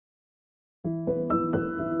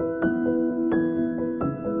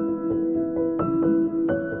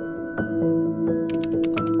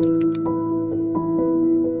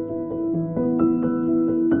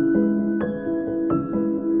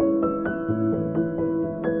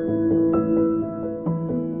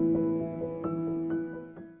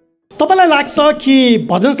तपाईलाई लाग्छ कि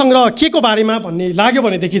भजन सङ्ग्रह के को बारेमा भन्ने लाग्यो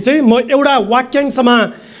भनेदेखि चाहिँ म एउटा वाक्यांशमा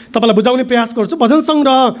तपाईलाई बुझाउने प्रयास गर्छु। भजन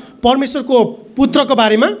सङ्ग्रह परमेश्वरको पुत्रको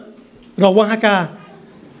बारेमा र उहाँका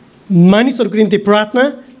मानिसहरूको निम्ति प्रार्थना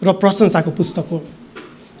र प्रशंसाको पुस्तक हो।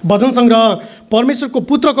 भजन सङ्ग्रह परमेश्वरको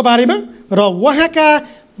पुत्रको बारेमा र उहाँका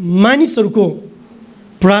मानिसहरूको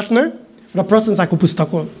प्रार्थना र प्रशंसाको पुस्तक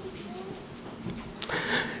हो।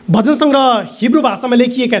 भजन सङ्ग्रह हिब्रू भाषामा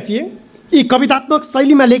लेखिएका थिए, यी कवितात्मक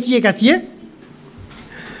शैलीमा लेखिएका थिए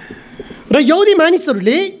र यहुदी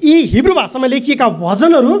मानिसहरूले यी हिब्रू भाषामा लेखिएका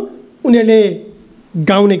भजनहरू उनीहरूले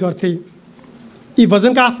गाउने गर्थे। यी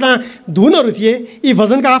भजनका आफ्ना धुनहरू थिए, यी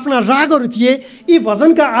भजनका आफ्ना रागहरू थिए, यी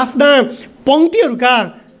भजनका आफ्ना पङ्क्तिहरूका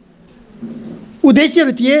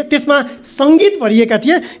उद्देश्यहरू थिए, त्यसमा सङ्गीत भरिएका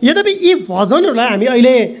थिए। यद्यपि यी भजनहरूलाई हामी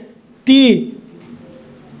अहिले ती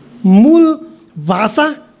मूल भाषा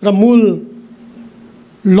र मूल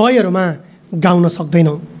लयहरूमा गाउन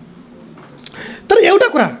सक्दैनौँ। तर एउटा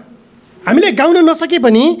कुरा हामीले गाउन नसके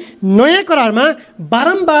पनि नयाँ करारमा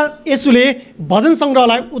बारम्बार यसुले भजन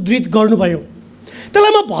सङ्ग्रहलाई उद्धृत गर्नुभयो।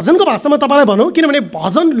 त्यसलाई म भजनको भाषामा तपाईँलाई भनौँ, किनभने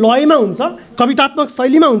भजन लयमा हुन्छ, कवितात्मक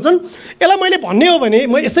शैलीमा हुन्छन्। यसलाई मैले भन्ने हो भने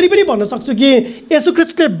म यसरी पनि भन्न सक्छु कि येशू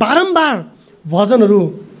ख्रीष्टले बारम्बार भजनहरू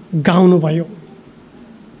गाउनुभयो।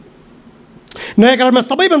 नयाँ करारमा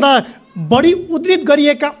सबैभन्दा बढी उद्धृत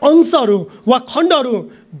गरिएका अंशहरू वा खण्डहरू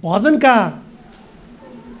भजनका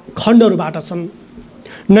खण्डहरूबाट छन्।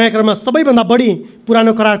 नयाँ करारमा सबैभन्दा बढी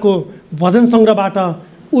पुरानो करारको भजन सङ्ग्रहबाट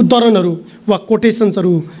उद्धरणहरू वा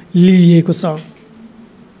कोटेसन्सहरू लिइएको छ।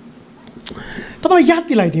 तपाईँलाई याद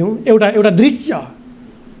दिलाइदिउँ एउटा दृश्य।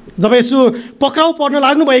 जब यसो पक्राउ पर्न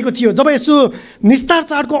लाग्नु भएको थियो, जब यसो निस्तार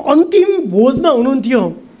चाडको अन्तिम भोजमा हुनुहुन्थ्यो,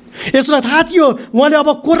 यसोलाई थाहा थियो उहाँले अब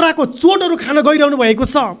कोर्राको चोटहरू खान गइरहनु भएको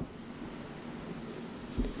छ।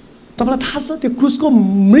 तपाईँलाई थाहा छ त्यो क्रुसको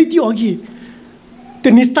मृत्यु अघि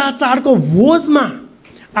त्यो निस्तार चाडको भोजमा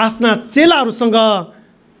आफ्ना चेलाहरूसँग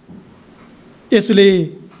यसोले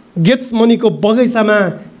गेत्समनीको बगैँचामा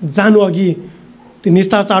जानु अघि त्यो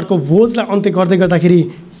निस्तार चाडको भोजलाई अन्त्य गर्दै गर्दाखेरि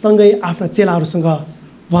सँगै आफ्ना चेलाहरूसँग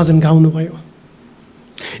भजन गाउनुभयो।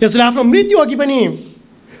 यसोले आफ्नो मृत्यु अघि पनि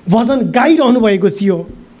भजन गाइरहनु भएको थियो।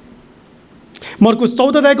 मर्कुस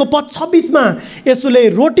 14 अध्यायको पद 26मा यसोले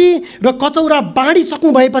रोटी र कचौरा बाँडिसक्नु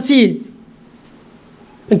भएपछि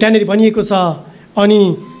त्यहाँनिर भनिएको छ, अनि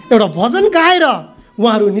एउटा भजन गाएर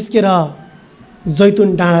उहाँहरू निस्केर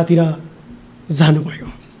जैतुन डाँडातिर जानुभयो।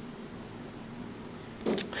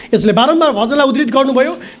 यसले बारम्बार भजनलाई उद्धृत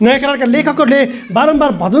गर्नुभयो। नयाँ करारका लेखकहरूले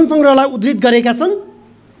बारम्बार भजन सङ्ग्रहलाई उद्धृत गरेका छन्।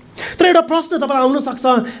 तर एउटा प्रश्न तपाईँलाई आउन सक्छ,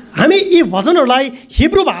 हामी यी भजनहरूलाई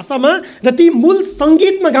हिब्रू भाषामा र ती मूल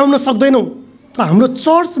सङ्गीतमा गाउन सक्दैनौँ, तर हाम्रो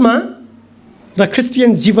चर्चमा र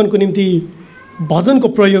क्रिस्चियन जीवनको निम्ति भजनको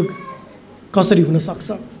प्रयोग कसरी हुन सक्छ,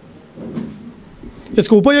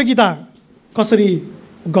 यसको उपयोगिता कसरी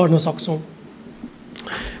गर्न सक्छौँ?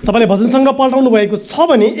 तपाईँले भजन सङ्ग्रह पल्टाउनु भएको छ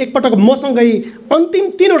भने एकपटक मसँगै अन्तिम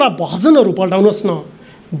 3वटा भजनहरू पल्टाउनुहोस् न।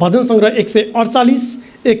 भजन सङ्ग्रह 148,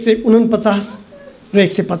 149 र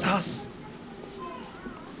 150।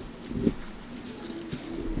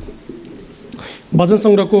 भजन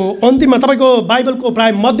सङ्ग्रहको अन्तिममा तपाईँको बाइबलको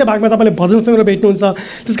प्राय मध्य भागमा तपाईँले भजन सङ्ग्रह भेट्नुहुन्छ।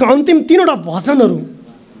 त्यसको अन्तिम 3वटा भजनहरू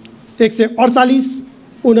 148,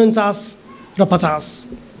 49 र 50।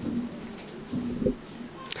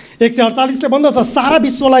 148ले भन्दछ, सारा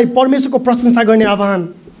विश्वलाई परमेश्वरको प्रशंसा गर्ने आह्वान।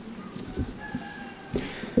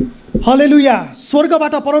 हालेलुया,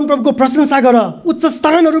 स्वर्गबाट परमप्रभुको प्रशंसा गर, उच्च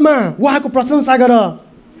स्थानहरूमा उहाँको प्रशंसा गर।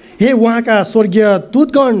 हे उहाँका स्वर्गीय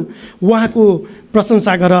दूतगण उहाँको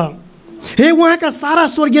प्रशंसा गर। हे उहाँका सारा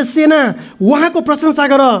स्वर्गीय सेना उहाँको प्रशंसा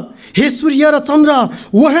गर। हे सूर्य र चन्द्र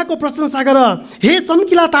उहाँको प्रशंसा गर। हे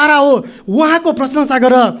चम्किला तारा हो उहाँको प्रशंसा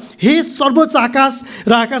गर। हे सर्वोच्च आकाश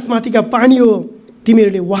र आकाशमाथिका पानी हो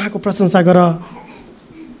तिमीहरूले उहाँको प्रशंसा गर।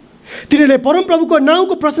 तिनीहरूले परमप्रभुको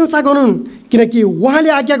नाउँको प्रशंसा गरून्, किनकि उहाँले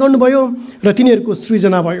आज्ञा गर्नुभयो र तिनीहरूको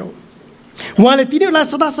सृजना भयो। उहाँले तिनीहरूलाई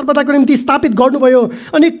सदा सर्वदाको निम्ति स्थापित गर्नुभयो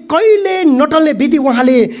अनि कहिले नटल्ने विधि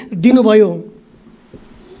उहाँले दिनुभयो।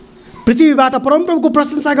 पृथ्वीबाट परमप्रभुको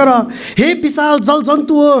प्रशंसा गर। हे विशाल जल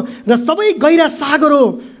जन्तु हो र सबै गहिरा सागर हो,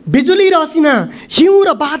 बिजुली र असिना, हिउँ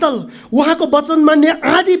र बादल उहाँको वचन मान्ने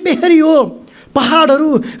आँधी बेहरी हो। पहाडहरू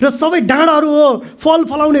र सबै डाँडाहरू हो, फल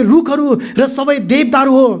फलाउने रुखहरू र सबै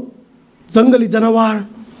देवदारू हो, जङ्गली जनावर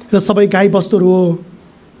र सबै गाईबस्तुहरू हो,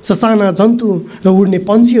 ससाना जन्तु र उड्ने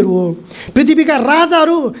पन्छीहरू हो। पृथ्वीका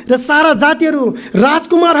राजाहरू र सारा जातिहरू,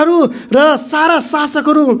 राजकुमारहरू र सारा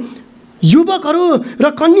शासकहरू, युवकहरू र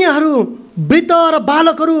कन्याहरू, वृद्ध र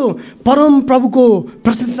बालकहरू परमप्रभुको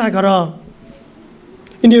प्रशंसा गर।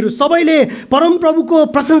 यिनीहरू सबैले परमप्रभुको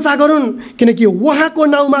प्रशंसा गरून्, किनकि उहाँको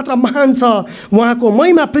नाउँ मात्र महान छ, उहाँको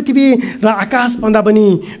महिमा पृथ्वी र आकाशभन्दा पनि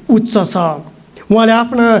उच्च छ। उहाँले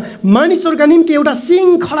आफ्ना मानिसहरूका निम्ति एउटा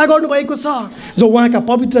सिंह खडा गर्नुभएको छ, जो उहाँका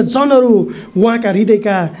पवित्र जनहरू, उहाँका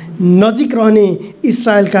हृदयका नजिक रहने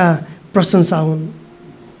इस्राएलका प्रशंसा हुन्।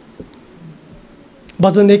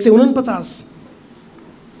 भजन 149।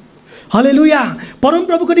 हालेलुया।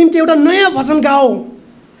 परमप्रभुको निम्ति एउटा नयाँ भजन गाओ,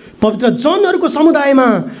 पवित्र जनहरूको समुदायमा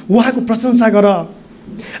उहाँको प्रशंसा गर।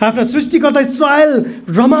 आफ्ना सृष्टिकर्ता इस्राएल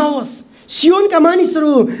रमाओस्, सियोनका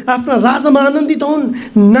मानिसहरू आफ्ना राजामा आनन्दित हुन्,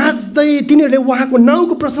 नाच्दै तिनीहरूले उहाँको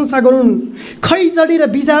नाउँको प्रशंसा गरून्। खैजडी र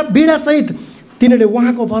बिडासहित तिनीहरूले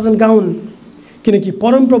उहाँको भजन गाउन्, किनकि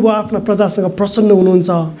परमप्रभु आफ्ना प्रजासँग प्रसन्न हुनुहुन्छ,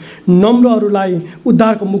 नम्रहरूलाई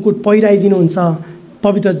उद्धारको मुकुट पहिराइदिनुहुन्छ।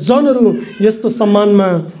 पवित्र जनहरू यस्तो सम्मानमा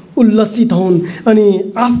उल्लसित हुन्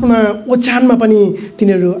अनि आफ्ना ओछ्यानमा पनि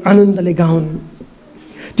तिनीहरू आनन्दले गाउन्।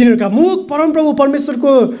 तिनीहरूका मुख परमप्रभु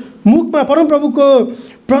परमेश्वरको मुखमा परमप्रभुको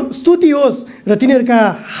स्तुति होस् र तिनीहरूका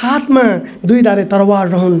हातमा दुई धारे तरवार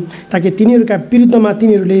रहन्, ताकि तिनीहरूका विरुद्धमा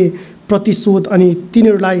तिनीहरूले प्रतिशोध अनि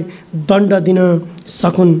तिनीहरूलाई दण्ड दिन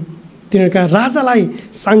सकुन्। तिनीहरूका राजालाई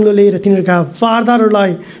साङ्लोले र तिनीहरूका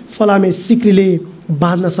वारदारहरूलाई फलामे सिक्रीले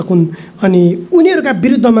बाँध्न सकुन् अनि उनीहरूका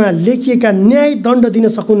विरुद्धमा लेखिएका न्याय दण्ड दिन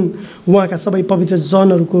सकुन्। उहाँका सबै पवित्र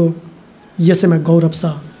जनहरूको यसैमा गौरव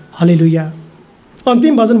छ। हालेलुया।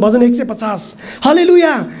 अन्तिम भजन, भजन 150।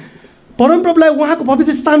 हालेलुया। परमप्रभुलाई उहाँको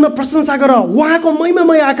पवित्र स्थानमा प्रशंसा गर, उहाँको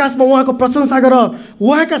महिमामय आकाशमा उहाँको प्रशंसा गर,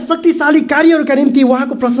 उहाँका शक्तिशाली कार्यहरूका निम्ति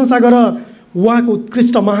उहाँको प्रशंसा गर, उहाँको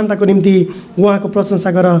उत्कृष्ट महानताको निम्ति उहाँको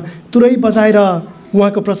प्रशंसा गर। तुरै बजाएर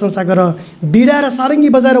उहाँको प्रशंसा गर, बिडा र सारङ्गी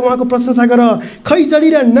बजाएर उहाँको प्रशंसा गर, खैजडी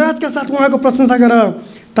र नाचका साथ उहाँको प्रशंसा गर,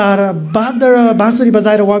 तारा वाद्य र बाँसुरी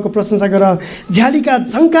बजाएर उहाँको प्रशंसा गर, झ्यालीका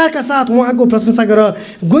झङ्कारका साथ उहाँको प्रशंसा गर,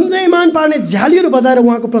 गुन्जयमान पार्ने झ्यालीहरू बजाएर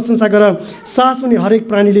उहाँको प्रशंसा गर। सास हुने हरेक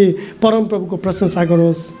प्राणीले परमप्रभुको प्रशंसा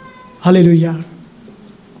गरोस्। हालेलुया।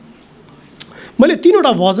 मैले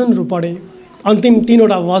 3वटा भजनहरू पढेँ, अन्तिम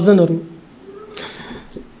 3वटा भजनहरू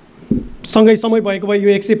सँगै समय भएको भए यो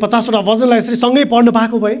 150वटा भजनलाई यसरी सँगै पढ्नु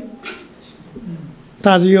पाएको भए त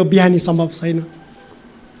आज यो बिहानी सम्भव छैन।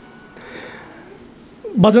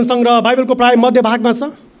 भजन सङ्ग्रह बाइबलको प्राय मध्य भागमा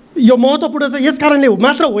छ। यो महत्त्वपूर्ण छ यस कारणले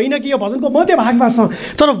मात्र होइन कि यो भजनको मध्य भागमा छ,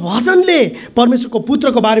 तर भजनले परमेश्वरको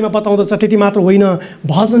पुत्रको बारेमा बताउँदछ। त्यति मात्र होइन,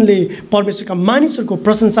 भजनले परमेश्वरका मानिसहरूको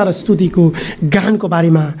प्रशंसा र स्तुतिको गानको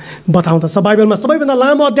बारेमा बताउँदछ। बाइबलमा सबैभन्दा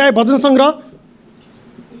लामो अध्याय भजन सङ्ग्रह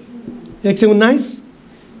 119,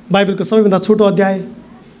 बाइबलको सबैभन्दा छोटो अध्याय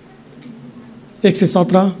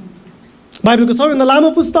 117, बाइबलको सबैभन्दा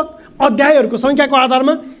लामो पुस्तक अध्यायहरूको सङ्ख्याको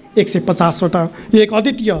आधारमा 150वटा। यो एक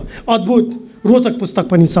अद्वितीय, अद्भुत, रोचक पुस्तक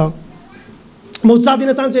पनि छ। म उत्साह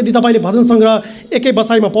दिन चाहन्छु, यदि तपाईँले भजन सङ्ग्रह एकै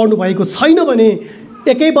बसाइमा पढ्नु भएको छैन भने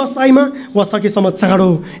एकै बसाइमा वा सकेसम्म चाँडो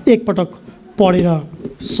एकपटक पढेर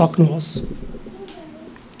सक्नुहोस्।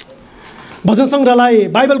 भजन सङ्ग्रहलाई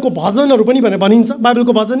बाइबलको भजनहरू पनि भनेर भनिन्छ।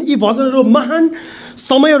 बाइबलको भजन, यी भजनहरू महान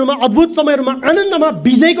समयहरूमा, अद्भुत समयहरूमा, आनन्दमा,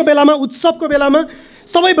 विजयको बेलामा, उत्सवको बेलामा,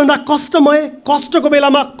 सबैभन्दा कष्टमय, कष्टको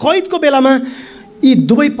बेलामा, कैदको बेलामा, यी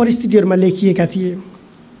दुवै परिस्थितिहरूमा लेखिएका थिए।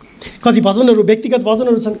 कति भजनहरू व्यक्तिगत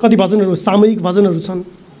भजनहरू छन्, कति भजनहरू सामूहिक भजनहरू छन्।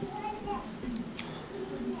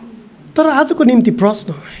 तर आजको निम्ति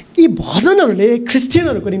प्रश्न, यी भजनहरूले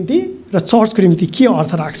क्रिस्चियनहरूको निम्ति र चर्चको निम्ति के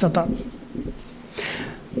अर्थ राख्छ त?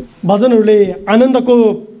 भजनहरूले आनन्दको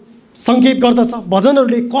सङ्केत गर्दछ,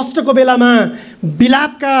 भजनहरूले कष्टको बेलामा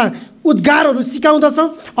विलापका उद्गारहरू सिकाउँदछ,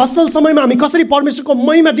 असल समयमा हामी कसरी परमेश्वरको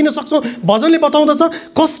महिमा दिन सक्छौँ भजनले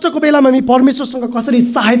बताउँदछ, कष्टको बेलामा हामी परमेश्वरसँग कसरी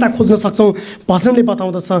सहायता खोज्न सक्छौँ भजनले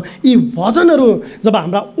बताउँदछ। यी भजनहरू जब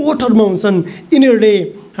हाम्रा ओठहरूमा हुन्छन्, यिनीहरूले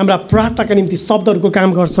हाम्रा प्रार्थनाका निम्ति शब्दहरूको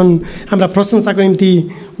काम गर्छन्, हाम्रा प्रशंसाको निम्ति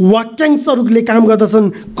वाक्यांशहरूले काम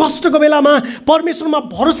गर्दछन्। कष्टको बेलामा परमेश्वरमा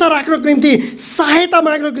भरोसा राख्नको निम्ति, सहायता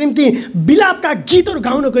माग्नको निम्ति, विलापका गीतहरू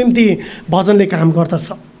गाउनको निम्ति भजनले काम गर्दछ।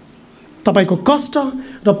 तपाईँको कष्ट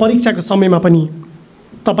र परीक्षाको समयमा पनि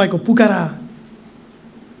तपाईँको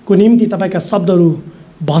पुकाराको निम्ति तपाईँका शब्दहरू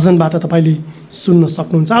भजनबाट तपाईँले सुन्न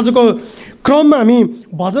सक्नुहुन्छ। आजको क्रममा हामी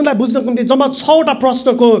भजनलाई बुझ्नको निम्ति जम्मा 6वटा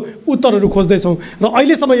प्रश्नको उत्तरहरू खोज्दैछौँ र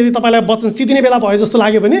अहिलेसम्म यदि तपाईँलाई वचन सिद्धिने बेला भयो जस्तो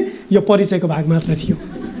लाग्यो भने यो परिचयको भाग मात्र थियो।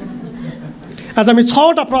 आज हामी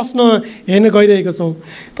 6वटा प्रश्न हेर्न गइरहेको छौँ।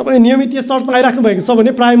 तपाईँले नियमित यस चर्चमा आइराख्नु भएको छ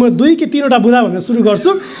भने प्रायः म 2 कि 3वटा बुँदा भनेर सुरु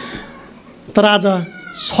गर्छु, तर आज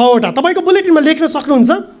 6वटा तपाईँको बुलेटिनमा लेख्न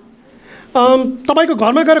सक्नुहुन्छ। तपाईँको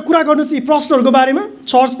घरमा गएर कुरा गर्नुहोस् यी प्रश्नहरूको बारेमा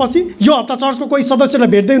चर्चपछि। यो हप्ता चर्चको कोही सदस्यलाई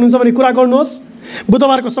भेट्दै हुनुहुन्छ भने कुरा गर्नुहोस्।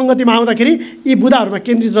 बुधबारको सङ्गतिमा आउँदाखेरि यी बुदाहरूमा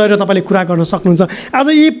केन्द्रित रहेर तपाईँले कुरा गर्न सक्नुहुन्छ। आज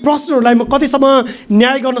यी प्रश्नहरूलाई म कतिसम्म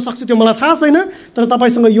न्याय गर्न सक्छु त्यो मलाई थाहा छैन, तर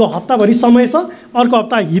तपाईँसँग यो हप्ताभरि समय छ। अर्को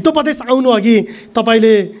हप्ता हितोपदेश आउनु अघि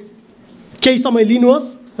तपाईँले केही समय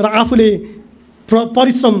लिनुहोस् र आफूले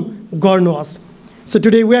परिश्रम गर्नुहोस्। So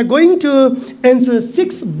today we are going to answer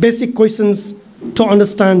 6 basic questions to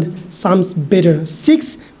understand Psalms better.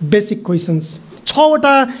 6 basic questions.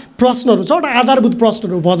 6वटा प्रश्नहरू, 6वटा आधारभूत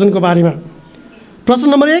प्रश्नहरू भजनको बारेमा। प्रश्न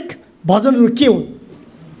नम्बर 1, भजनहरू के हुन्?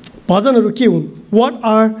 भजनहरू के हुन्? What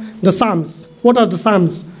are the Psalms? What are the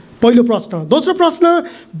Psalms? पहिलो प्रश्न। दोस्रो प्रश्न,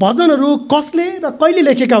 भजनहरू कसले र कहिले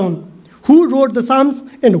लेखेका हुन्? Who wrote the Psalms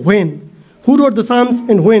and when? Who wrote the Psalms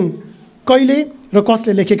and when? कहिले र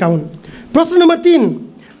कसले लेखेका हुन्? प्रश्न नम्बर 3,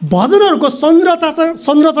 भजनहरूको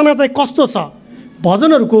संरचना चाहिँ कस्तो छ?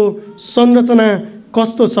 भजनहरूको संरचना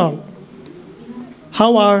कस्तो छ?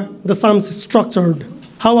 How are the Psalms structured?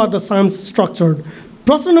 How are the Psalms structured?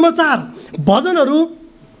 प्रश्न नम्बर 4, भजनहरू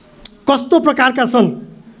कस्तो प्रकारका छन्?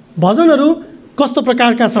 भजनहरू कस्तो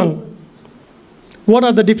प्रकारका छन्? What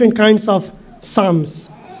are the different kinds of Psalms?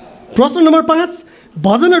 प्रश्न नम्बर 5,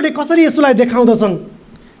 भजनहरूले कसरी यसुलाई देखाउँदछन्?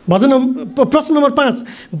 प्रश्न नम्बर 5,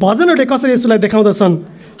 भजनहरूले कसरी यसुलाई देखाउँदछन्?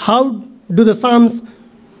 How do the Psalms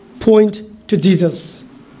point to Jesus?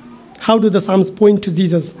 How do the Psalms point to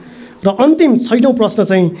Jesus? र अन्तिम 6औं प्रश्न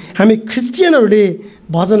चाहिँ, हामी क्रिस्चियनहरूले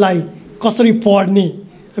भजनलाई कसरी पढ्ने?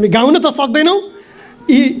 हामी गाउन त सक्दैनौँ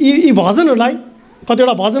यी भजनहरूलाई।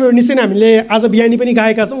 कतिवटा भजनहरू निश्चय नै हामीले आज बिहानी पनि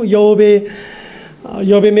गाएका छौँ।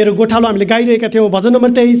 यहोवे मेरो गोठालो हामीले गाइरहेका थियौँ। भजन नम्बर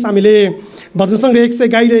 23 हामीले भजन सङ्ग्रह 100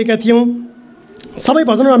 गाइरहेका थियौँ। सबै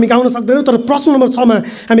भजनहरू हामी गाउन सक्दैनौँ, तर प्रश्न नम्बर 6मा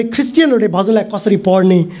हामी क्रिस्चियनहरूले भजनलाई कसरी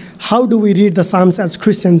पढ्ने? How do we read the Sam's as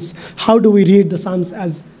Christians? How do we read the Sam's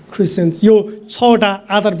as Christians? यो 6वटा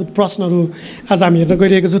आधारभूत प्रश्नहरू आज हामी हेर्न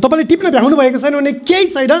गइरहेको छौँ। तपाईँले टिप्न भ्याउनु भएको छैन भने केही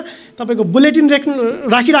छैन, तपाईँको बुलेटिन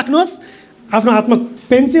राखिराख्नुहोस्, आफ्नो हातमा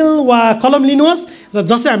पेन्सिल वा कलम लिनुहोस् र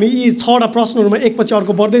जसै हामी यी 6वटा प्रश्नहरूमा एकपछि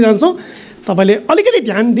अर्को बढ्दै जान्छौँ, तपाईँले अलिकति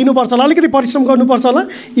ध्यान दिनुपर्छ होला, अलिकति परिश्रम गर्नुपर्छ होला।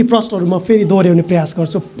 यी प्रश्नहरू म फेरि दोहोऱ्याउने प्रयास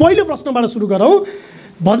गर्छु। पहिलो प्रश्नबाट सुरु गरौँ।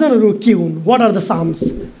 भजनहरू के हुन्? What are the Sam's?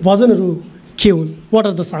 भजनहरू के हुन्? What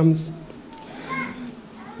are the Sam's?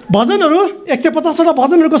 भजनहरू 150वटा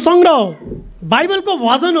भजनहरूको सङ्ग्रह हो। बाइबलको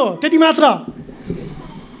भजन हो, त्यति मात्र।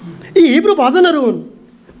 यी हिब्रू भजनहरू हुन्।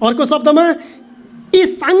 अर्को शब्दमा यी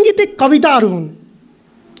साङ्गीतिक कविताहरू हुन्।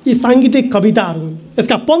 यी साङ्गीतिक कविताहरू हुन्।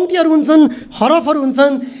 यसका पङ्क्तिहरू हुन्छन्, हरफहरू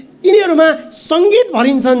हुन्छन्, यिनीहरूमा सङ्गीत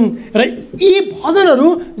भरिन्छन् र यी भजनहरू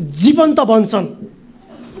जीवन्त बन्छन्।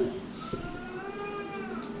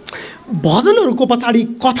 भजनहरूको पछाडि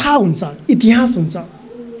कथा हुन्छ, इतिहास हुन्छ।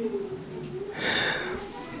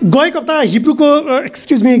 गएको हप्ता हिब्रूको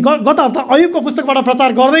गत हप्ता अयुबको पुस्तकबाट प्रचार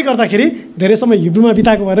गर्दाखेरि धेरै समय हिब्रूमा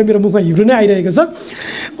बिताएको भएर मेरो मुखमा हिब्रू नै आइरहेको छ।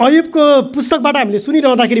 अयुबको पुस्तकबाट हामीले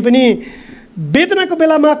सुनिरहँदाखेरि पनि वेदनाको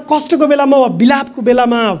बेलामा, कष्टको बेलामा वा बिलापको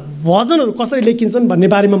बेलामा भजनहरू कसरी लेखिन्छन् भन्ने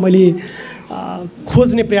बारेमा मैले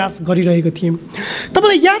खोज्ने प्रयास गरिरहेको थिएँ।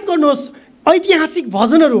 तपाईँलाई याद गर्नुहोस्, ऐतिहासिक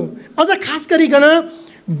भजनहरू, अझ खास गरिकन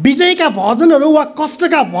विजयका भजनहरू वा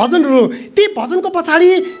कष्टका भजनहरू, ती भजनको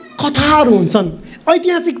पछाडि कथाहरू हुन्छन्,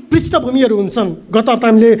 ऐतिहासिक पृष्ठभूमिहरू हुन्छन्। गत हप्ता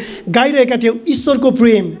हामीले गाइरहेका थियौँ ईश्वरको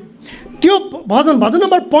प्रेम। त्यो भजन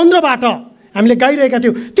नम्बर 15बाट हामीले गाइरहेका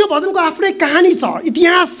थियौँ। त्यो भजनको आफ्नै कहानी छ,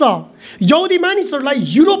 इतिहास छ। यहुदी मानिसहरूलाई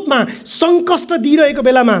युरोपमा सङ्कष्ट दिइरहेको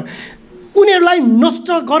बेलामा, उनीहरूलाई नष्ट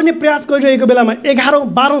गर्ने प्रयास गरिरहेको बेलामा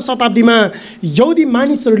 11औं-12औं शताब्दीमा यहुदी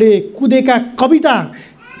मानिसहरूले कुदेका कविता,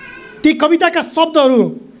 ती कविताका शब्दहरू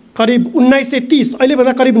करिब 1930,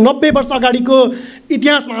 अहिलेभन्दा करिब 90 वर्ष अगाडिको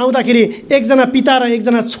इतिहासमा आउँदाखेरि एकजना पिता र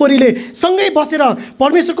एकजना छोरीले सँगै बसेर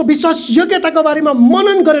परमेश्वरको विश्वासयोग्यताको बारेमा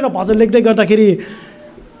मनन गरेर भजन लेख्दै गर्दाखेरि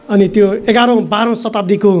अनि त्यो 11औं-12औं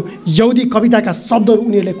शताब्दीको यहुदी कविताका शब्दहरू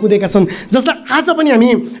उनीहरूले कुदेका छन्, जसलाई आज पनि हामी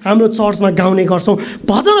हाम्रो चर्चमा गाउने गर्छौँ।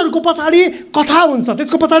 भजनहरूको पछाडि कथा हुन्छ,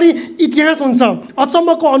 त्यसको पछाडि इतिहास हुन्छ।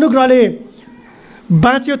 अचम्मको अनुग्रहले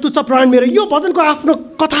बाँच्यो तुच्छ प्राण मेरो, यो भजनको आफ्नो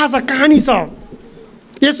कथा छ, कहानी छ।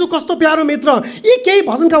 यसो कस्तो प्यारो मित्र, यी केही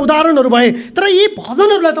भजनका उदाहरणहरू भए, तर यी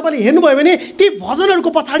भजनहरूलाई तपाईँले हेर्नुभयो भने ती भजनहरूको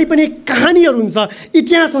पछाडि पनि कहानीहरू हुन्छ,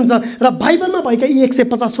 इतिहास हुन्छ। र बाइबलमा भएका यी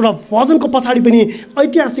 150वटा भजनको पछाडि पनि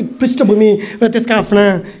ऐतिहासिक पृष्ठभूमि र त्यसका आफ्ना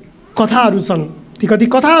कथाहरू छन्। ती कति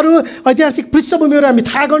कथाहरू, ऐतिहासिक पृष्ठभूमिहरू हामी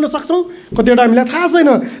थाहा गर्न सक्छौँ, कतिवटा हामीलाई थाहा छैन,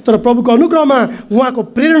 तर प्रभुको अनुग्रहमा उहाँको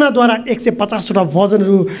प्रेरणाद्वारा 150वटा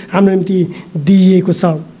भजनहरू हाम्रो निम्ति दिइएको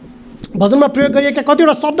छ। भजनमा प्रयोग गरिएका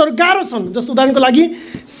कतिवटा शब्दहरू गाह्रो छन्। जस्तो उदाहरणको लागि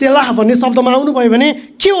सेलाह भन्ने शब्दमा आउनुभयो भने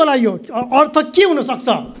के होला, यो अर्थ के हुनसक्छ?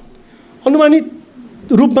 अनुमानित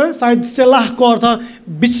रूपमा सायद सेलाहको अर्थ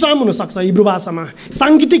विश्राम हुनसक्छ हिब्रू भाषामा,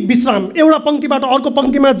 साङ्गीतिक विश्राम। एउटा पङ्क्तिबाट अर्को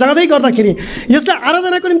पङ्क्तिमा जाँदै गर्दाखेरि यसलाई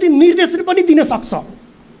आराधनाको निम्ति निर्देशन पनि दिन सक्छ।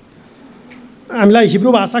 हामीलाई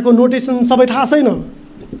हिब्रू भाषाको नोटेसन सबै थाहा छैन,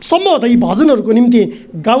 सम्भवतः यी भजनहरूको निम्ति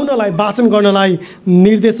गाउनलाई, वाचन गर्नलाई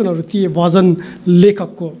निर्देशनहरू थिए भजन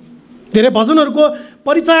लेखकको। धेरै भजनहरूको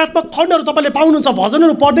परिचयात्मक खण्डहरू तपाईँले पाउनुहुन्छ।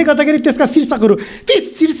 भजनहरू पढ्दै गर्दाखेरि त्यसका शीर्षकहरू, ती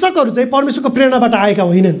शीर्षकहरू चाहिँ परमेश्वरको प्रेरणाबाट आएका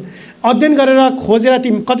होइनन्। अध्ययन गरेर खोजेर ती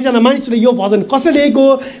कतिजना मानिसले यो भजन कसले लेखेको,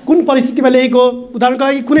 कुन परिस्थितिमा लेखेको, उदाहरणको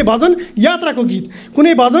लागि कुनै भजन यात्राको गीत,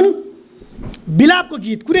 कुनै भजन विलापको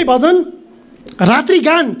गीत, कुनै भजन रात्रि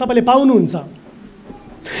गान तपाईँले पाउनुहुन्छ।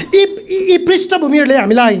 यी पृष्ठभूमिहरूले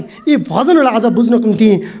हामीलाई यी भजनहरूलाई अझ बुझ्नको निम्ति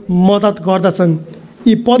मद्दत गर्दछन्।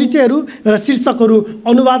 यी परिचयहरू र शीर्षकहरू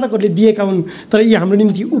अनुवादकहरूले दिएका हुन्, तर यी हाम्रो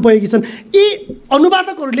निम्ति उपयोगी छन्। यी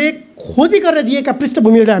अनुवादकहरूले खोजी गरेर दिएका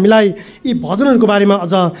पृष्ठभूमिहरूले हामीलाई यी भजनहरूको बारेमा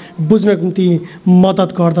अझ बुझ्नको निम्ति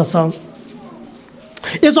मद्दत गर्दछ।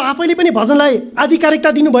 यसो आफैले पनि भजनलाई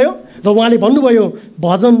आधिकारिकता दिनुभयो र उहाँले भन्नुभयो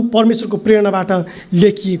भजन परमेश्वरको प्रेरणाबाट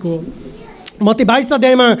लेखिएको। मत्ती 22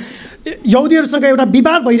 अध्यायमा यहुदीहरूसँग एउटा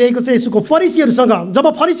विवाद भइरहेको छ यसुको फरिसीहरूसँग। जब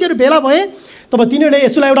फरिसीहरू भेला भए तब तिनीहरूले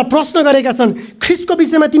यसुलाई एउटा प्रश्न गरेका छन्, ख्रिस्टको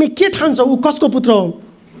विषयमा तिमी के ठान्छौ, ऊ कसको पुत्र हो?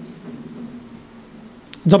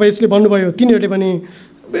 जब यसले भन्नुभयो, तिनीहरूले भने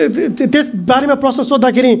त्यस बारेमा प्रश्न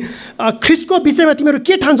सोद्धाखेरि ख्रिस्टको विषयमा तिमीहरू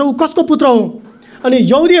के ठान्छौ, ऊ कसको पुत्र हो? अनि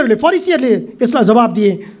यहुदीहरूले, फरिसीहरूले यसलाई जवाब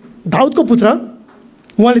दिए, दाउदको पुत्र।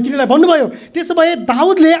 उहाँले तिनीहरूलाई भन्नुभयो, त्यसो भए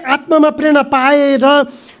दाउदले आत्मामा प्रेरणा पाएर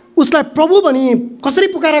उसलाई प्रभु भनी कसरी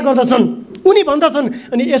पुकारा गर्दछन्? उनी भन्दछन्।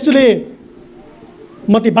 अनि यसुले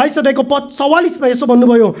मत्ती 22 अध्यायको पद 44मा यसो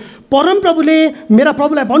भन्नुभयो, परमप्रभुले मेरा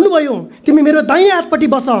प्रभुलाई भन्नुभयो, तिमी मेरो दाहिने हातपट्टि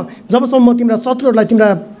बस जबसम्म म तिम्रा शत्रुहरूलाई तिम्रा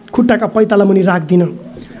खुट्टाका पैताला मुनि राख्दिनँ।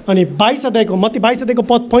 अनि 22 अध्यायको मत्ती 22 अध्यायको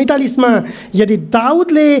पद 45मा यदि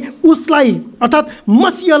दाउदले उसलाई अर्थात्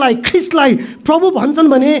मसीहलाई, ख्रिस्टलाई प्रभु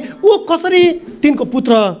भन्छन् भने ऊ कसरी तिनको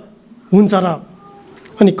पुत्र हुन्छ र?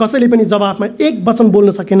 अनि कसैले पनि जवाफमा एक वचन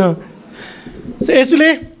बोल्न सकेन। यसुले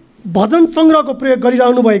भजन सङ्ग्रहको प्रयोग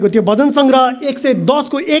गरिरहनु भएको थियो। भजन सङ्ग्रह 110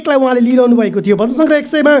 को 1लाई उहाँले लिइरहनु भएको थियो। भजन सङ्ग्रह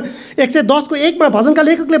 110 को 1मा भजनका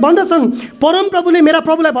लेखकले भन्दछन्, परमप्रभुले मेरा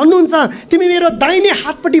प्रभुलाई भन्नुहुन्छ, तिमी मेरो दाहिने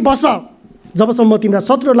हातपट्टि बस जबसम्म तिम्रा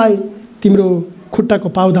शत्रुलाई तिम्रो खुट्टाको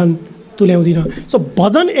पाउदान तुल्याउँदिन। सो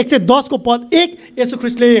भजन 110 को पद 1 यसु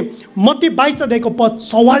ख्रिस्टले मत्ती 22 अध्यायको पद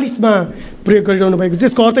 44मा प्रयोग गरिरहनु भएको।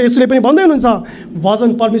 त्यसको अर्थ यसुले पनि भन्दै हुनुहुन्छ,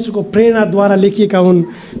 भजन परमेश्वरको प्रेरणाद्वारा लेखिएका हुन्,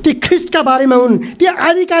 ती ख्रिस्टका बारेमा हुन्, ती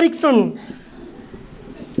आधिकारिक छन्।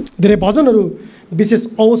 धेरै भजनहरू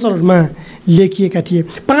विशेष अवसरहरूमा लेखिएका थिए।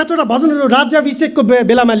 5वटा भजनहरू राज्याभिषेकको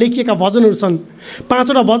बेलामा लेखिएका भजनहरू छन्।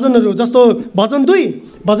 5वटा भजनहरू जस्तो भजन 2,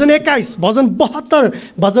 भजन 21, भजन 72,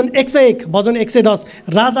 भजन 101, भजन 110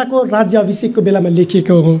 राजाको राज्याभिषेकको बेलामा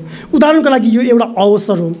लेखिएको हो। उदाहरणको लागि यो एउटा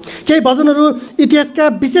अवसर हो। केही भजनहरू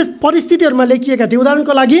इतिहासका विशेष परिस्थितिहरूमा लेखिएका थिए।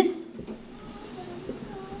 उदाहरणको लागि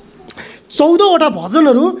 14वटा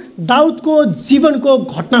भजनहरू दाउदको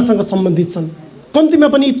जीवनको घटनासँग सम्बन्धित छन्। कम्तीमा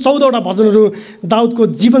पनि 14वटा भजनहरू दाउदको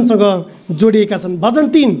जीवनसँग जोडिएका छन्। भजन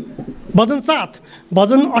 3, भजन 7,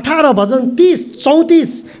 भजन 18, भजन 30,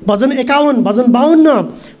 34, भजन 51, भजन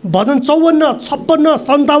 52, भजन 54, 56,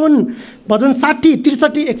 57, भजन 60,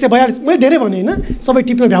 63, 142। मैले धेरै भने होइन, सबै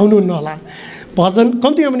टिप्न भ्याउनुहुन्न होला। भजन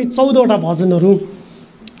कम्तीमा पनि 14वटा भजनहरू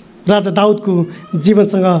राजा दाउदको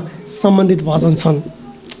जीवनसँग सम्बन्धित भजन छन्।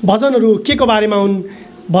 भजनहरू के को बारेमा हुन्,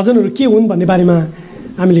 भजनहरू के हुन् भन्ने बारेमा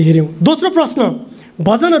हामीले हेऱ्यौँ। दोस्रो प्रश्न,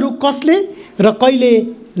 भजनहरू कसले र कहिले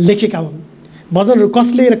लेखेका हुन्? भजनहरू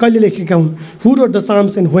कसले र कहिले लेखेका हुन्? Who wrote the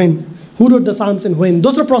Sam's and when? Who wrote the Sam's and when?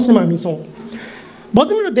 दोस्रो प्रश्नमा हामी छौँ।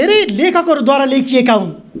 भजनहरू धेरै लेखकहरूद्वारा लेखिएका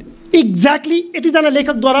हुन्। एक्ज्याक्टली यतिजना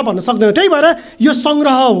लेखकद्वारा भन्न सक्दैन, त्यही भएर यो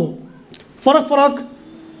सङ्ग्रह हो। फरक फरक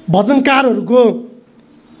भजनकारहरूको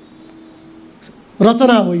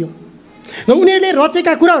रचना हो यो, र उनीहरूले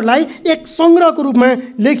रचेका कुराहरूलाई एक सङ्ग्रहको रूपमा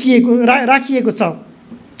राखिएको छ।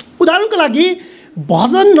 उदाहरणको लागि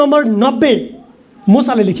भजन नम्बर 90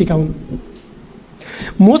 मोसाले लेखेका हुन्।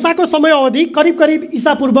 मोसाको समय अवधि करिब करिब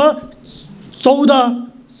ईसापूर्व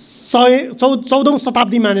 14औं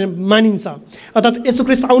शताब्दी मानिन्छ। अर्थात् यसु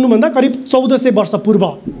ख्रिस्ट आउनुभन्दा करिब 1400 वर्ष पूर्व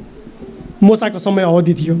मोसाको समय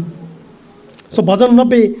अवधि थियो। सो भजन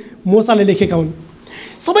 90 मोसाले लेखेका हुन्।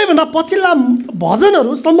 सबैभन्दा पछिल्ला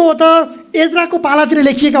भजनहरू सम्भवतः एज्राको पालातिर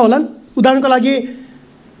लेखिएका होलान्। उदाहरणको लागि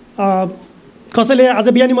कसैले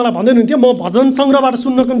आज बिहानी मलाई भन्दै हुनुहुन्थ्यो, म भजन सङ्ग्रहबाट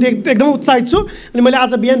सुन्नको निम्ति एकदम उत्साहित छु, अनि मैले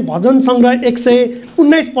आज बिहान भजन सङ्ग्रह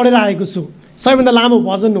 119 पढेर आएको छु। सबैभन्दा लामो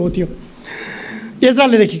भजन हो त्यो,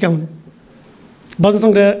 एज्राले लेखेका हुन्। भजन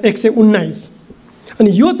सङ्ग्रह 119, अनि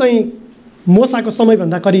यो चाहिँ मोसाको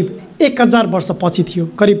समयभन्दा करिब 1000 वर्ष पछि थियो।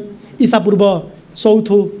 करिब ईसापूर्व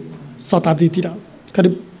चौथो शताब्दीतिर,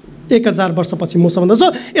 करिब 1000 वर्षपछि मसँग। सो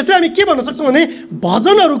यसलाई हामी के भन्न सक्छौँ भने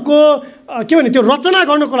भजनहरूको के भने त्यो रचना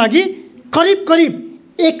गर्नको लागि करिब करिब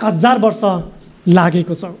 1000 वर्ष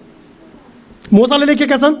लागेको छ। मोसाले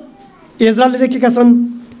लेखेका छन्, एजराले लेखेका छन्,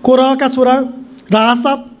 कोरहका छोरा र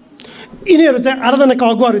आसाफ यिनीहरू चाहिँ आराधनाका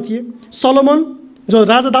अगुवाहरू थिए। सलोमन जो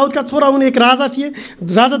राजा दाउदका छोरा हुने एक राजा थिए,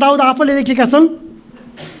 राजा दाउद आफैले लेखेका छन्।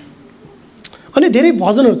 अनि धेरै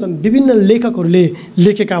भजनहरू छन्, विभिन्न लेखकहरूले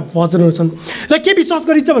लेखेका भजनहरू छन्। र के विश्वास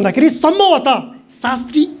गरिन्छ भन्दाखेरि सम्भवतः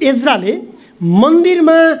शास्त्री एजराले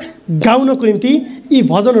मन्दिरमा गाउनको निम्ति यी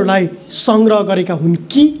भजनहरूलाई सङ्ग्रह गरेका हुन्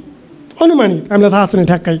कि अनुमानित, हामीलाई थाहा छैन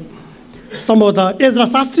ठ्याक्कै। सम्भवतः एजरा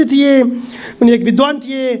शास्त्री थिए, उनी एक विद्वान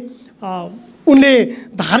थिए, उनले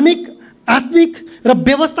धार्मिक, आत्मिक र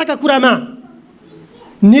व्यवस्थाका कुरामा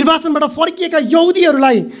निर्वासनबाट फर्किएका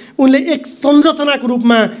यहुदीहरूलाई उनले एक संरचनाको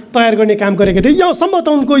रूपमा तयार गर्ने काम गरेका थिए। यो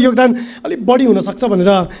सम्भवतः उनको योगदान अलिक बढी हुनसक्छ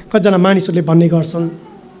भनेर कतिजना मानिसहरूले भन्ने गर्छन्।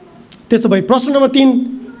 त्यसो भए प्रश्न नम्बर 3,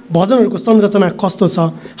 भजनहरूको संरचना कस्तो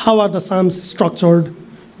छ? How are the Sam's structured?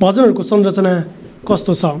 भजनहरूको संरचना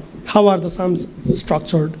कस्तो छ? How are the Sam's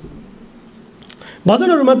structured?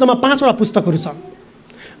 भजनहरूमा जम्मा 5वटा पुस्तकहरू छ।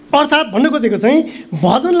 अर्थात् भन्न खोजेको चाहिँ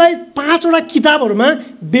भजनलाई 5वटा किताबहरूमा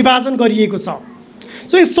विभाजन गरिएको छ।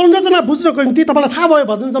 सो यो संरचना बुझ्नको निम्ति तपाईँलाई थाहा भयो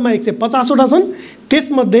भजन जम्मा 150वटा छन्।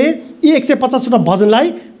 त्यसमध्ये यी 150वटा भजनलाई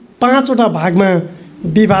 5वटा भागमा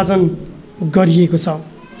विभाजन गरिएको छ।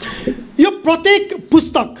 यो प्रत्येक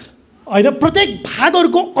पुस्तक होइन, प्रत्येक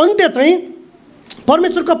भागहरूको अन्त्य चाहिँ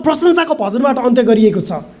परमेश्वरको प्रशंसाको भजनबाट अन्त्य गरिएको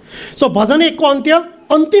छ। सो भजन 1 को अन्त्य,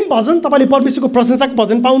 अन्तिम भजन तपाईँले परमेश्वरको प्रशंसाको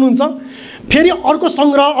भजन पाउनुहुन्छ। फेरि अर्को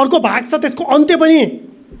सङ्ग्रह, अर्को भाग छ, त्यसको अन्त्य पनि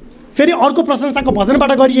फेरि अर्को प्रशंसाको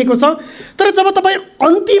भजनबाट गरिएको छ। तर जब तपाईँ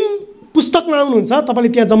अन्तिम पुस्तकमा आउनुहुन्छ, तपाईँले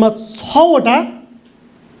त्यहाँ जम्मा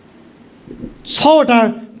 6वटा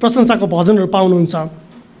प्रशंसाको भजनहरू पाउनुहुन्छ।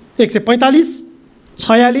 145,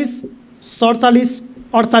 46, 47,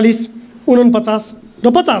 48, 49 र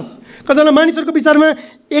 50। कतिजना मानिसहरूको विचारमा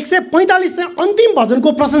 145 चाहिँ अन्तिम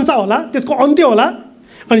भजनको प्रशंसा होला, त्यसको अन्त्य होला।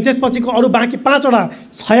 अनि त्यसपछिको अरू बाँकी 5वटा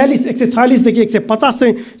 146 देखि 150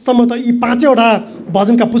 चाहिँ सम्भवतः यी 5वटा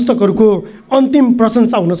भजनका पुस्तकहरूको अन्तिम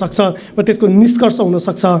प्रशंसा हुनसक्छ वा त्यसको निष्कर्ष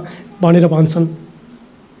हुनसक्छ भनेर भन्छन्।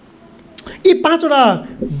 यी 5वटा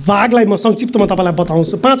भागलाई म संक्षिप्तमा तपाईँलाई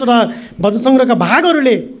बताउँछु। 5वटा भजन सङ्ग्रहका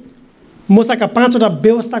भागहरूले मूसाका 5वटा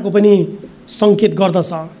व्यवस्थाको पनि सङ्केत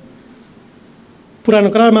गर्दछ। पुरानो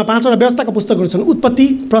करारमा 5वटा व्यवस्थाका पुस्तकहरू छन्: उत्पत्ति,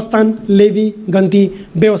 प्रस्थान, लेवी, गन्ती,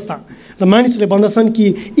 व्यवस्था। र मानिसहरूले भन्दछन् कि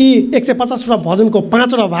यी 150वटा भजनको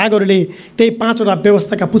 5वटा भागहरूले त्यही 5वटा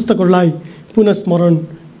व्यवस्थाका पुस्तकहरूलाई पुनस्मरण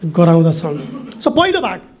गराउँदछन्। सो पहिलो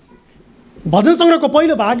भाग, भजन सङ्ग्रहको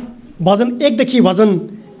पहिलो भाग भजन 1 देखि भजन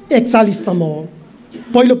 41 सम्म हो।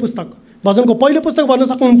 पहिलो पुस्तक, भजनको पहिलो पुस्तक भन्न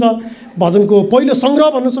सक्नुहुन्छ, भजनको पहिलो सङ्ग्रह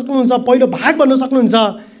भन्न सक्नुहुन्छ, पहिलो भाग भन्न सक्नुहुन्छ,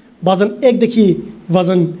 भजन 1 देखि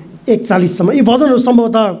भजन 41 सम्म। यी भजनहरू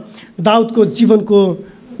सम्भवतः दाउदको जीवनको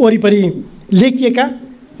वरिपरि लेखिएका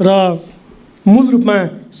र मूल रूपमा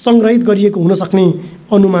सङ्ग्रहित गरिएको हुनसक्ने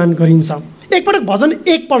अनुमान गरिन्छ। एकपटक भजन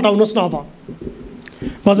 1 पल्टाउनुहोस् न। अब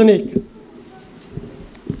भजन 1,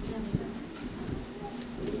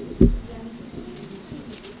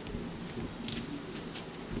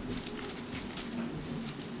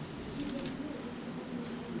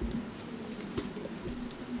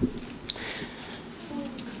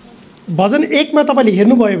 भजन 1 मा तपाईँले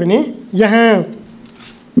हेर्नुभयो भने यहाँ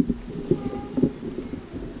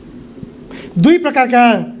 2 प्रकारका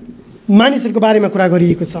मानिसहरूको बारेमा कुरा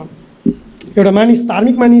गरिएको छ। एउटा मानिस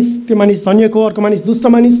धार्मिक मानिस, त्यो मानिस धन्यको, अर्को मानिस दुष्ट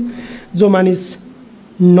मानिस, जो मानिस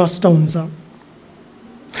नष्ट हुन्छ।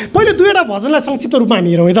 पहिले 2वटा भजनलाई संक्षिप्त रूपमा हामी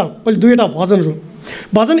हेरौँ है त। पहिले 2वटा भजनहरू,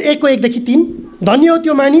 भजन 1 को 1 देखि 3। धन्य हो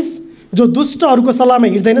त्यो मानिस जो दुष्टहरूको सल्लाहमा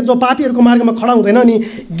हिँड्दैन, जो पापीहरूको मार्गमा खडा हुँदैन अनि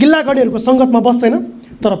गिल्ला गर्नेहरूको सङ्गतमा बस्दैन,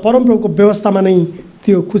 तर परमप्रभुको व्यवस्थामा नै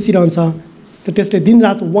त्यो खुसी रहन्छ र त्यसले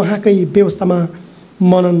दिनरात उहाँकै व्यवस्थामा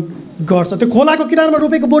मनन गर्छ। त्यो खोलाको किनारमा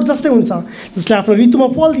रोपेको बोट जस्तै हुन्छ, जसले आफ्नो ऋतुमा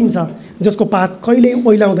फल दिन्छ, जसको पात कहिल्यै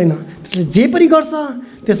ओइलाउँदैन। त्यसले जे पनि गर्छ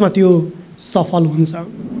त्यसमा त्यो सफल हुन्छ।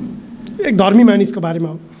 एक धर्मी मानिसको बारेमा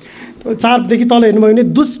हो। 4 देखि तल हेर्नुभयो भने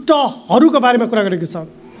दुष्टहरूको बारेमा कुरा गरेको छ।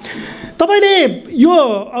 तपाईँले यो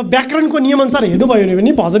व्याकरणको नियमअनुसार हेर्नुभयो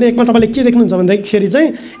भने भजन 1 मा तपाईँले के देख्नुहुन्छ भन्दाखेरि चाहिँ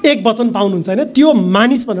एक वचन पाउनुहुन्छ होइन, त्यो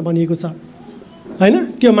मानिस भनेर भनिएको छ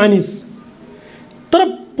होइन, त्यो मानिस। तर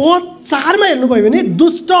पद 4 मा हेर्नुभयो भने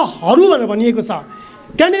दुष्टहरू भनेर भनिएको छ,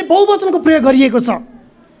 त्यहाँनिर बहुवचनको प्रयोग गरिएको छ।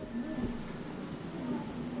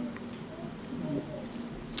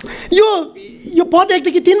 यो पद 1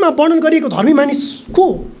 देखि 3 मा वर्णन गरिएको धर्मी मानिस को?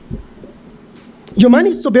 यो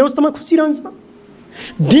मानिस जो व्यवस्थामा खुसी रहन्छ,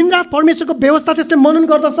 दिनरात परमेश्वरको व्यवस्था त्यसले मनन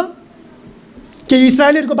गर्दछ, के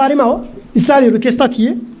इस्राएलीहरूको बारेमा हो? इस्राएलीहरू त्यस्ता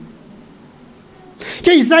थिए?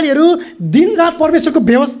 के इस्राएलीहरू दिनरात परमेश्वरको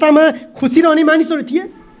व्यवस्थामा खुसी रहने मानिसहरू थिए?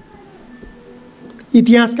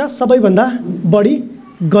 इतिहासका सबैभन्दा बढी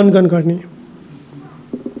गनगन गर्ने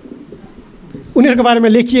उनीहरूको बारेमा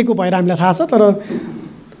लेखिएको भएर हामीलाई थाहा छ। तर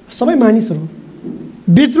सबै मानिसहरू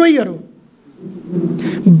विद्रोहीहरू,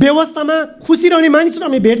 व्यवस्थामा खुसी रहने मानिसहरू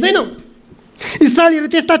हामी भेट्दैनौँ। इस्राएलीहरू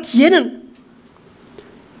त्यस्ता थिएनन्।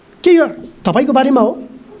 के यो तपाईँको बारेमा हो?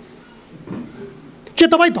 के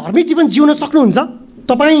तपाईँ धार्मिक जीवन जिउन सक्नुहुन्छ?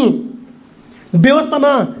 तपाईँ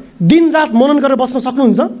व्यवस्थामा दिनरात मनन गरेर बस्न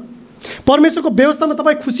सक्नुहुन्छ? परमेश्वरको व्यवस्थामा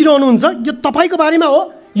तपाईँ खुसी रहनुहुन्छ? यो तपाईँको बारेमा हो?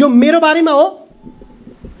 यो मेरो बारेमा हो?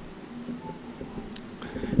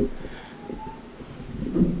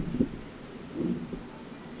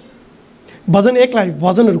 भजन 1लाई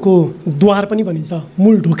भजनहरूको द्वार पनि भनिन्छ,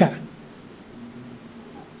 मूल ढोका।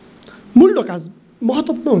 मूल ढोका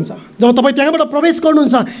महत्त्वपूर्ण हुन्छ। जब तपाईँ त्यहाँबाट प्रवेश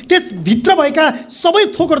गर्नुहुन्छ, त्यसभित्र भएका सबै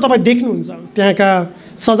थोकहरू तपाईँ देख्नुहुन्छ। त्यहाँका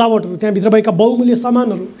सजावटहरू, त्यहाँभित्र भएका बहुमूल्य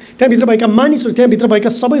सामानहरू, त्यहाँभित्र भएका मानिसहरू, त्यहाँभित्र भएका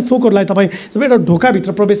सबै थोकहरूलाई तपाईँ जब एउटा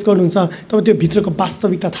ढोकाभित्र प्रवेश गर्नुहुन्छ, तपाईँ त्यो भित्रको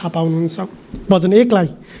वास्तविकता थाहा पाउनुहुन्छ। भजन 1लाई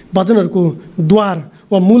भजनहरूको द्वार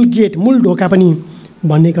वा मूल गेट, मूल ढोका पनि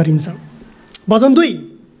भन्ने गरिन्छ। भजन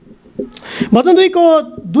 2को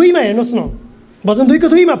 2मा हेर्नुहोस् न। भजन 2को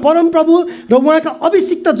 2मा परमप्रभु र उहाँका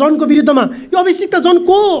अभिषिक्त जनको विरुद्धमा। यो अभिषिक्त जन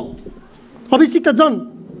को? अभिषिक्त जन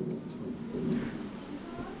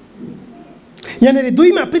यहाँनिर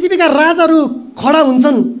 2मा पृथ्वीका राजाहरू खडा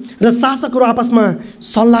हुन्छन् र शासकहरू आपसमा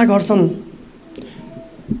सल्लाह गर्छन्।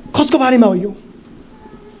 कसको बारेमा हो यो?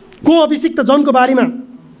 को अभिषिक्त जनको बारेमा?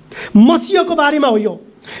 मसीहको बारेमा हो यो।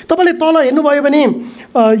 तपाईँले तल हेर्नुभयो भने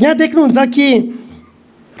यहाँ देख्नुहुन्छ कि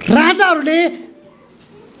राजाहरूले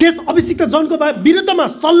त्यस अभिषिक्त जनको विरुद्धमा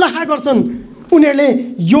सल्लाह गर्छन्, उनीहरूले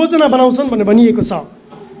योजना बनाउँछन् भनेर भनिएको छ।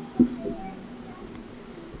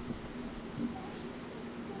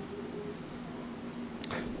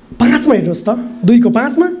 पाँचमा हेर्नुहोस् त, 2को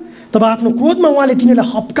 5मा, तब आफ्नो क्रोधमा उहाँले तिनीहरूलाई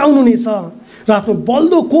हप्काउनुहुनेछ र आफ्नो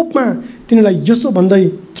बल्दो कोपमा तिनीहरूलाई यसो भन्दै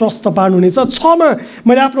त्रस्त पार्नुहुनेछ। 6मा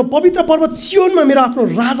मैले आफ्नो पवित्र पर्वत सियोनमा मेरो आफ्नो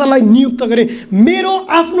राजालाई नियुक्त गरेँ। मेरो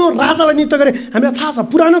आफ्नो राजालाई नियुक्त गरेँ। हामीलाई थाहा छ,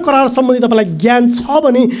 पुरानो करार सम्बन्धी तपाईँलाई ज्ञान छ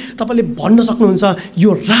भने तपाईँले भन्न सक्नुहुन्छ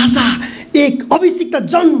यो राजा एक अभिषिक्त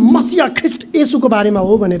जन मसीहा ख्रिस्ट येशूको बारेमा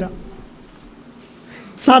हो भनेर।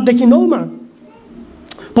 7देखि 9मा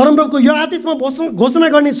परमप्रभुको यो आदेशमा घोषणा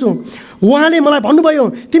गर्नेछु। उहाँले मलाई भन्नुभयो,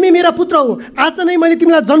 तिमी मेरा पुत्र हो, आज नै मैले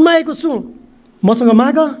तिमीलाई जन्माएको छु। मसँग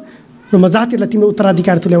माग र म जातिहरूलाई तिम्रो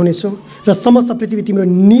उत्तराधिकार तुल्याउनेछु र समस्त पृथ्वी तिम्रो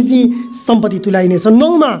निजी सम्पत्ति तुल्याइनेछ।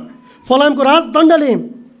 9मा फलामको राजदण्डले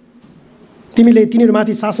तिमीले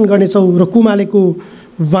तिनीहरूमाथि शासन गर्नेछौ र कुमालेको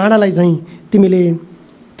भाँडालाई चाहिँ तिमीले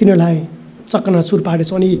तिनीहरूलाई चकनाचुर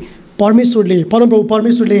पार्नेछौ। अनि परमप्रभु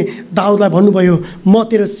परमेश्वरले दाउदलाई भन्नुभयो, म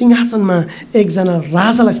तेरो सिंहासनमा एकजना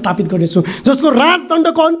राजालाई स्थापित गर्नेछु जसको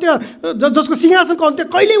राजदण्डको अन्त्य, जसको सिंहासनको अन्त्य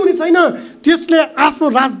कहिल्यै हुने छैन। त्यसले आफ्नो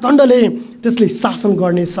राजदण्डले त्यसले शासन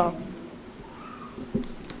गर्नेछ।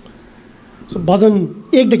 भजन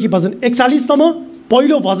 1देखि भजन 41सम्म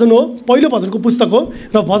पहिलो भजन हो, पहिलो भजनको पुस्तक हो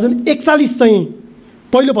र भजन 41 चाहिँ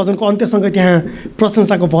पहिलो भजनको अन्त्यसँग त्यहाँ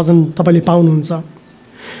प्रशंसाको भजन तपाईँले पाउनुहुन्छ।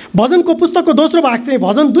 भजनको पुस्तकको दोस्रो भाग चाहिँ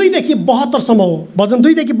भजन 2देखि 72सम्म हो। भजन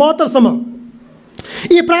 2देखि 72सम्म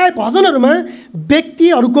यी प्राय भजनहरूमा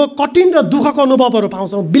व्यक्तिहरूको कठिन र दुःखको अनुभवहरू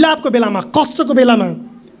पाउँछौँ। बिलापको बेलामा, कष्टको बेलामा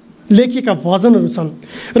लेखिएका भजनहरू छन्।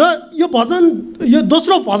 र यो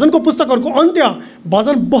दोस्रो भजनको पुस्तकहरूको अन्त्य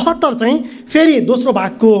भजन 72 चाहिँ फेरि दोस्रो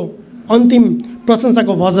भागको अन्तिम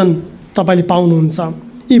प्रशंसाको भजन तपाईँले पाउनुहुन्छ।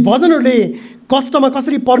 यी भजनहरूले कष्टमा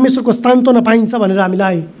कसरी परमेश्वरको सान्त्वना पाइन्छ भनेर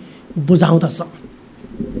हामीलाई बुझाउँदछ।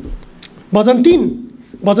 भजन 3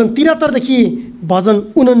 भजन 73देखि भजन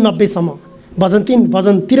 89सम्म। भजन 3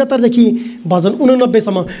 भजन 73देखि भजन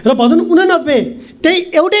 89सम्म र भजन 89 त्यही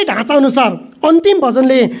एउटै ढाँचा अनुसार अन्तिम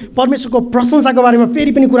भजनले परमेश्वरको प्रशंसाको बारेमा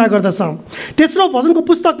फेरि पनि कुरा गर्दछ। तेस्रो भजनको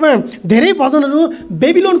पुस्तकमा धेरै भजनहरू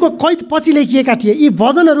बेबिलोनको कैद पछि लेखिएका थिए। यी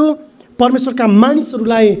भजनहरू परमेश्वरका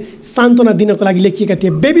मानिसहरूलाई सान्त्वना दिनको लागि लेखिएका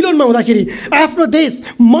थिए। बेबिलोनमा हुँदाखेरि आफ्नो देश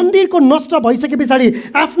मन्दिरको नष्ट भइसके पछाडि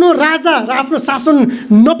आफ्नो राजा र आफ्नो शासन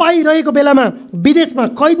नपाइरहेको बेलामा, विदेशमा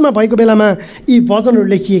कैदमा भएको बेलामा यी भजनहरू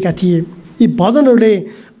लेखिएका थिए। यी भजनहरूले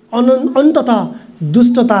अन्ततः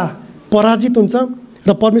दुष्टता पराजित हुन्छ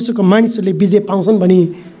र परमेश्वरको मानिसहरूले विजय पाउँछन् भनी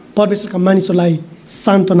परमेश्वरका मानिसहरूलाई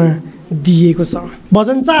सान्त्वना दिएको छ।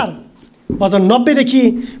 भजन 4 भजन 90देखि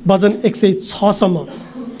भजन 106सम्म।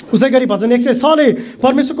 उसै गरी भजन 106ले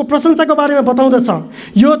परमेश्वरको प्रशंसाको बारेमा बताउँदछ।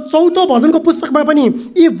 यो 4औं भजनको पुस्तकमा पनि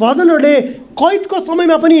यी भजनहरूले कैदको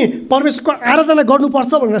समयमा पनि परमेश्वरको आराधना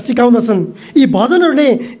गर्नुपर्छ भनेर सिकाउँदछन्। यी भजनहरूले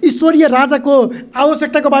ईश्वरीय राजाको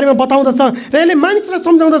आवश्यकताको बारेमा बताउँदछ र यसले मानिसलाई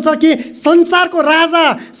सम्झाउँदछ कि संसारको राजा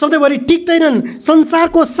सधैँभरि टिक्दैनन्,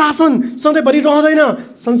 संसारको शासन सधैँभरि रहँदैन,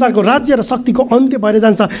 संसारको राज्य र शक्तिको अन्त्य भएर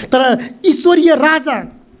जान्छ। तर ईश्वरीय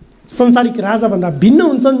राजा संसारिक राजाभन्दा भिन्न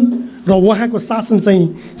हुन्छन् र उहाँको शासन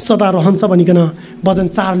चाहिँ सदा रहन्छ भनिकन भजन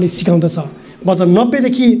 4ले सिकाउँदछ। भजन 90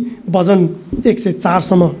 देखि भजन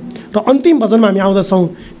 104सम्म र अन्तिम भजनमा हामी आउँदछौँ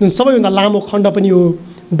जुन सबैभन्दा लामो खण्ड पनि हो,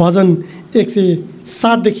 भजन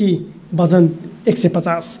 107 देखि भजन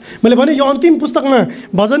 150। मैले भने यो अन्तिम पुस्तकमा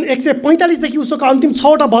भजन 145 देखि उसको अन्तिम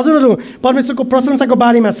 6वटा भजनहरू परमेश्वरको प्रशंसाको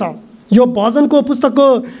बारेमा छ। यो भजनको पुस्तकको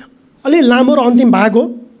अलि लामो र अन्तिम भाग हो।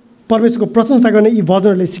 परमेश्वरको प्रशंसा गर्ने यी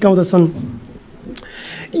भजनहरूले सिकाउँदछन्।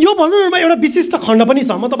 यो भजनहरूमा एउटा विशिष्ट खण्ड पनि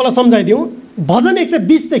छ, म तपाईँलाई सम्झाइदिउँ। भजन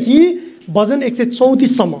 120 देखि भजन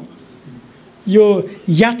 134सम्म यो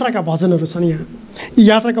यात्राका भजनहरू छन्। यहाँ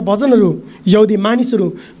यात्राका भजनहरू यहुदी मानिसहरू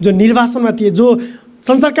जो निर्वासनमा थिए, जो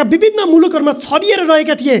संसारका विभिन्न मुलुकहरूमा छरिएर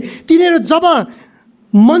रहेका थिए, तिनीहरू जब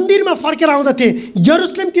मन्दिरमा फर्केर आउँदथे,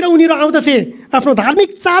 यरुसलेमतिर उनीहरू आउँदथे आफ्नो धार्मिक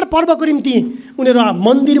चाडपर्वको निम्ति, उनीहरू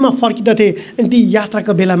मन्दिरमा फर्किँदथे अनि ती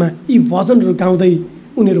यात्राको बेलामा यी भजनहरू गाउँदै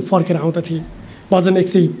उनीहरू फर्केर आउँदथे। भजन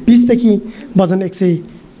 120 देखि भजन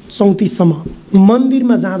 134सम्म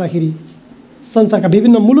मन्दिरमा जाँदाखेरि संसारका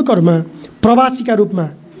विभिन्न मुलुकहरूमा प्रवासीका रूपमा,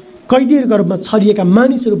 कैदीहरूका रूपमा छरिएका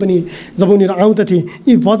मानिसहरू पनि जब उनीहरू आउँदथे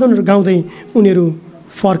यी भजनहरू गाउँदै उनीहरू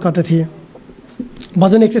फर्कदथे।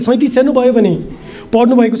 भजन 137 हेर्नुभयो भने,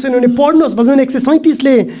 पढ्नुभएको छैन भने पढ्नुहोस्। भजन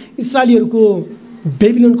 137ले इस्राएलीहरूको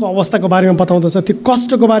बेबिलोनको अवस्थाको बारेमा बताउँदछ, त्यो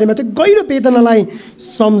कष्टको बारेमा, त्यो गहिरो वेदनालाई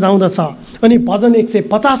सम्झाउँदछ। अनि भजन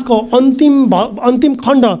 150को अन्तिम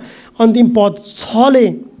खण्ड अन्तिम पद 6ले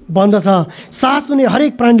भन्दछ, सास हुने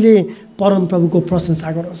हरेक प्राणीले परमप्रभुको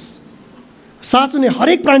प्रशंसा गरोस्। सास हुने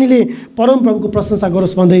हरेक प्राणीले परमप्रभुको प्रशंसा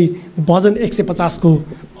गरोस् भन्दै भजन 150को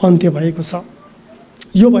अन्त्य भएको छ।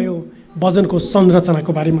 यो भयो भजनको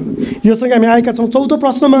संरचनाको बारेमा। योसँग हामी आएका छौँ 4औं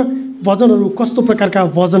प्रश्नमा, भजनहरू कस्तो प्रकारका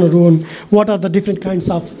भजनहरू हुन्? What are the different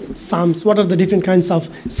kinds of Sam's? What are the different kinds of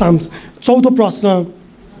Sam's? 4औं प्रश्न,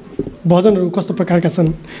 भजनहरू कस्तो प्रकारका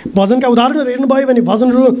छन्? भजनका उदाहरणहरू हेर्नुभयो भने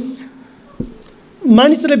भजनहरू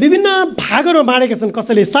मानिसहरूले विभिन्न भागहरूमा बाँडेका छन्।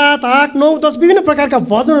 कसैले 7, 8, 9, 10 विभिन्न प्रकारका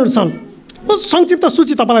भजनहरू छन्। म संक्षिप्त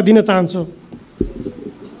सूची तपाईँलाई दिन चाहन्छु।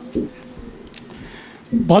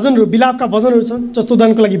 भजनहरू विलापका भजनहरू छन्, जस्तो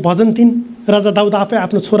उदाहरणको लागि भजन 3, राजा दाउद आफै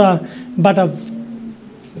आफ्नो छोराबाट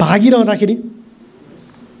भागिरहँदाखेरि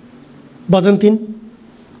भजन 3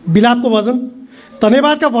 विलापको भजन।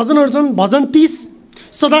 धन्यवादका भजनहरू छन्, भजन 30,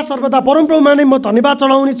 सदा सर्वदा परमप्रभुमा नै म धन्यवाद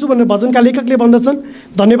चढाउने छु भनेर भजनका लेखकले भन्दछन्।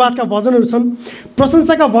 धन्यवादका भजनहरू छन्।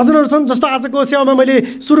 प्रशंसाका भजनहरू छन्, जस्तो आजको सेवामा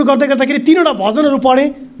मैले सुरु गर्दाखेरि 3वटा भजनहरू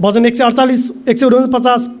पढेँ। भजन 148,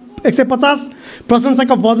 149, 150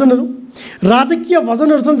 प्रशंसाका भजनहरू। राजकीय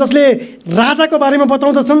भजनहरू छन् जसले राजाको बारेमा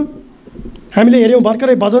बताउँदछन्। हामीले हेऱ्यौँ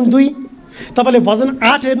भर्खरै भजन 2। तपाईँले भजन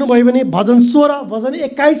 8 हेर्नुभयो भने भजन 16, भजन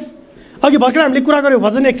 21, अघि भर्खरै हामीले कुरा गऱ्यौँ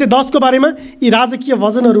भजन 110को बारेमा। यी राजकीय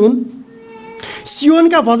भजनहरू हुन्।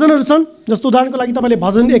 सियोनका भजनहरू छन्, जस्तो उदाहरणको लागि तपाईँले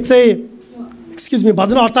भजन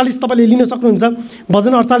 48 तपाईँले लिन सक्नुहुन्छ।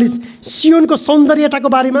 भजन 48 सियोनको सौन्दर्यताको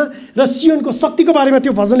बारेमा र सियोनको शक्तिको बारेमा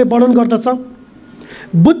त्यो भजनले वर्णन गर्दछ।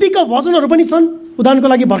 बुद्धिको भजनहरू पनि छन्। उदाहरणको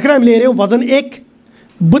लागि भर्खरै हामीले हेऱ्यौँ भजन 1,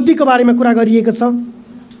 बुद्धिको बारेमा कुरा गरिएको छ।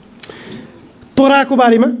 तोराको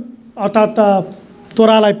बारेमा, अर्थात्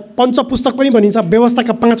तोरालाई पञ्चपुस्तक पनि भनिन्छ,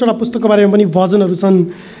 व्यवस्थाका 5वटा पुस्तकको बारेमा पनि भजनहरू छन्।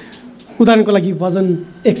 उदाहरणको लागि भजन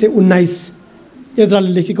 119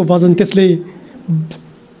 एजराले लेखेको भजन, त्यसले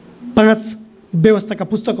 5 व्यवस्थाका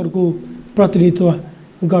पुस्तकहरूको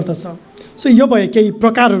प्रतिनिधित्व गर्दछ। सो यो भयो केही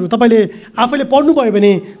प्रकारहरू। तपाईँले आफैले पढ्नुभयो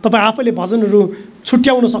भने तपाईँ आफैले भजनहरू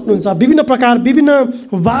छुट्याउन सक्नुहुन्छ। विभिन्न प्रकार, विभिन्न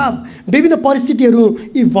भाव, विभिन्न परिस्थितिहरू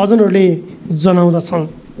यी भजनहरूले जनाउँदछन्।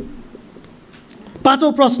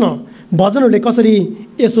 5औं प्रश्न, भजनहरूले कसरी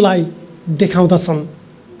यसुलाई देखाउँदछन्?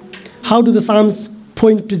 How do the Sam's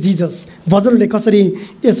point to Jesus? भजनहरूले कसरी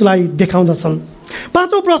यसुलाई देखाउँदछन्?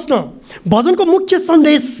 5औं प्रश्न, भजनको मुख्य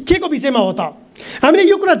सन्देश के को विषयमा हो त? हामीले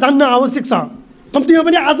यो कुरा जान्न आवश्यक छ। कम्तीमा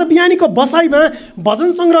पनि आज बिहानीको बसाइमा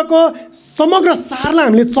भजन सङ्ग्रहको समग्र सारलाई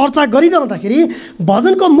हामीले चर्चा गरिरहँदाखेरि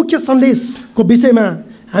भजनको मुख्य सन्देशको विषयमा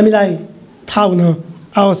हामीलाई थाहा हुन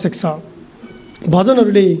आवश्यक छ।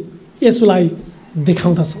 भजनहरूले यसुलाई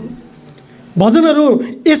देखाउँदछन्। भजनहरू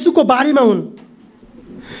यसुको बारेमा हुन्।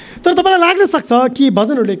 तर तपाईँलाई लाग्न सक्छ कि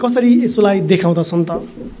भजनहरूले कसरी यसुलाई देखाउँदछन् त?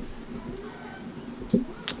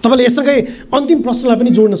 तपाईँले यससँगै अन्तिम प्रश्नलाई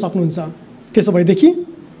पनि जोड्न सक्नुहुन्छ। त्यसो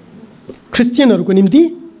भएदेखि क्रिस्चियनहरूको निम्ति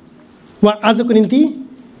वा आजको निम्ति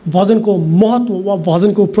भजनको महत्त्व वा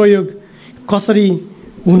भजनको प्रयोग कसरी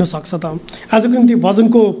हुन सक्छ त? आजको निम्ति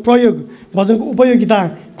भजनको प्रयोग, भजनको उपयोगिता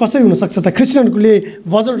कसरी हुन सक्छ त? क्रिस्चियनहरूले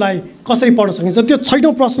भजनलाई कसरी पढ्न सकिन्छ? त्यो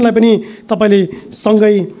 6औं प्रश्नलाई पनि तपाईँले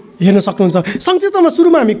सँगै हेर्न सक्नुहुन्छ। संक्षिप्तमा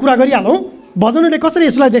सुरुमा हामी कुरा गरिहालौँ, भजनहरूले कसरी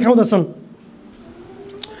यसलाई देखाउँदछन्।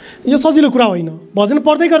 यो सजिलो कुरा होइन। भजन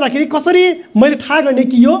पढ्दै गर्दाखेरि कसरी मैले थाहा गर्ने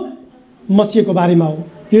कि यो मसीहको बारेमा हो,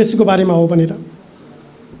 येशूको बारेमा हो भनेर।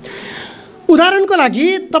 उदाहरणको लागि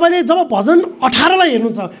तपाईँले जब भजन 18 लाई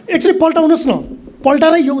हेर्नुहुन्छ, एकचोटि पल्टाउनुहोस् न,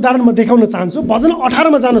 पल्टाएर यो उदाहरण म देखाउन चाहन्छु। भजन 18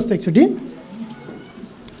 मा जानुहोस् त एकचोटि।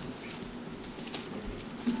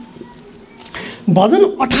 भजन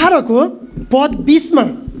 18 को पद 20 मा,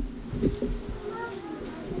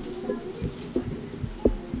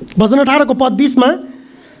 भजन 18 को पद 20 मा,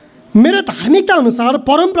 मेरो धार्मिकता अनुसार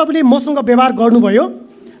परमप्रभुले मसँग व्यवहार गर्नुभयो,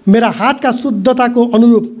 मेरा हातका शुद्धताको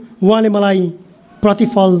अनुरूप उहाँले मलाई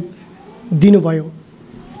प्रतिफल दिनुभयो।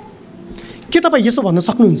 के तपाईँ यसो भन्न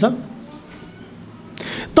सक्नुहुन्छ?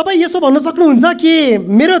 तपाईँ यसो भन्न सक्नुहुन्छ कि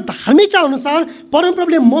मेरो धार्मिकता अनुसार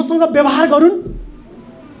परमप्रभुले मसँग व्यवहार गरून्?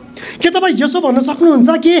 के तपाईँ यसो भन्न सक्नुहुन्छ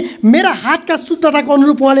कि मेरा हातका शुद्धताको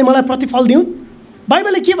अनुरूप उहाँले मलाई प्रतिफल दिउन्?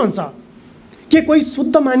 बाइबलले के भन्छ? के कोही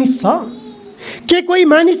शुद्ध मानिस छ? के कोही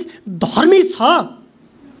मानिस धर्मी छ?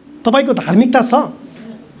 तपाईँको धार्मिकता छ?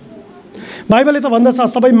 बाइबलले त भन्दछ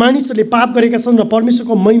सबै मानिसहरूले पाप गरेका छन् र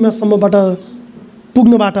परमेश्वरको महिमासम्मबाट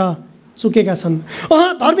पुग्नबाट चुकेका छन्।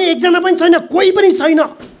 धर्मी एकजना पनि छैन, कोही पनि छैन।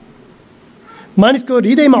 मानिसको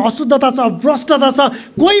हृदयमा अशुद्धता छ, भ्रष्टता छ,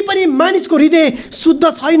 कोही पनि मानिसको हृदय शुद्ध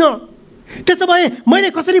छैन। त्यसो भए मैले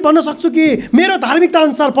कसरी भन्न सक्छु कि मेरो धार्मिकता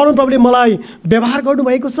अनुसार परमप्रभुले मलाई व्यवहार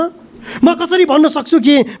गर्नुभएको छ? म कसरी भन्न सक्छु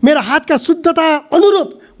कि मेरो हातका शुद्धता अनुरूप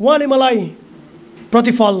उहाँले मलाई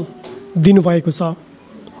प्रतिफल दिनुभएको छ?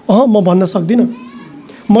 म भन्न सक्दिनँ,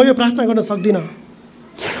 म यो प्रार्थना गर्न सक्दिनँ,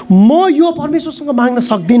 म यो परमेश्वरसँग माग्न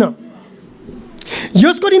सक्दिनँ।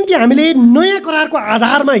 यसको निम्ति हामीले नयाँ करारको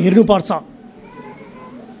आधारमा हेर्नुपर्छ,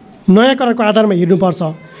 नयाँ करारको आधारमा हेर्नुपर्छ।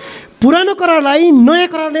 पुरानो करारलाई नयाँ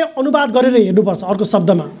करारले अनुवाद गरेर हेर्नुपर्छ। अर्को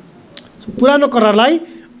शब्दमा पुरानो करारलाई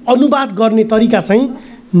अनुवाद गर्ने तरिका चाहिँ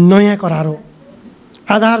नयाँ करार हो,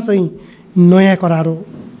 आधार चाहिँ नयाँ करार हो।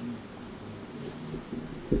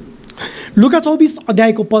 लुका 24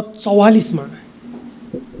 अध्यायको पद 44 मा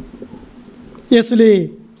येशूले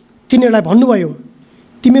तिनीहरूलाई भन्नुभयो,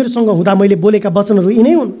 तिमीहरूसँग हुँदा मैले बोलेका वचनहरू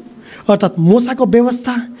यिनै हुन्, अर्थात् मूसाको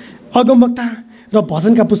व्यवस्था, अगमवक्ता र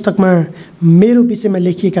भजनका पुस्तकमा मेरो विषयमा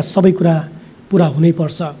लेखिएका सबै कुरा पुरा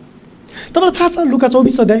हुनैपर्छ। तपाईँलाई थाहा छ लुका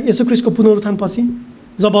 24 अध्याय येशू ख्रीष्टको पुनरुत्थानपछि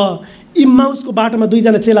जब इम्माउसको बाटोमा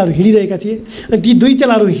दुईजना चेलाहरू हिँडिरहेका थिए, अनि ती दुई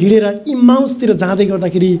चेलाहरू हिँडेर इम्माउसतिर जाँदै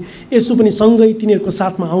गर्दाखेरि येशू पनि सँगै तिनीहरूको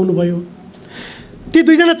साथमा आउनुभयो। ती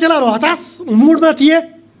दुईजना चेलाहरू हताश मुडमा थिए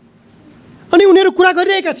अनि उनीहरू कुरा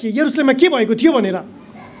गरिरहेका थिए यरुसलेममा के भएको थियो भनेर।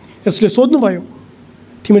 यसले सोध्नुभयो,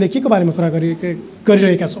 तिमीले के को बारेमा कुरा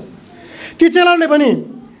गरिरहेका छौ? ती चेलाहरूले भने,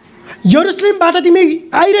 यरुसलेमबाट तिमी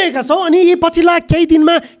आइरहेका छौ अनि यी पछिल्ला केही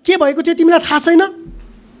दिनमा के भएको थियो तिमीलाई थाहा छैन?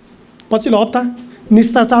 पछिल्लो हप्ता,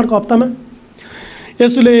 निस्ता चाडको हप्तामा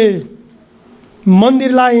यसुले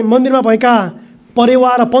मन्दिरमा भएका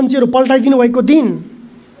परेवा र पन्छीहरू पल्टाइदिनु भएको दिन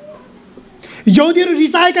यहुदीहरू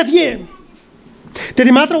रिसाएका थिए।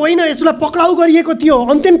 त्यति मात्र होइन, यसुलाई पक्राउ गरिएको थियो।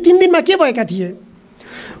 अन्तिम 3 दिनमा के भएका थिए?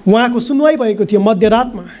 उहाँको सुनवाई भएको थियो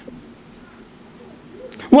मध्यरातमा।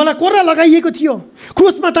 उहाँलाई कोर्रा लगाइएको थियो,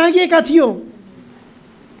 क्रुसमा टाँगिएका थियो।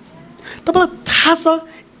 तपाईँलाई थाहा छ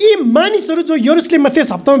यी मानिसहरू जो यरुसलेममा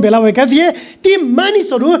त्यस हप्तामा भेला भएका थिए, ती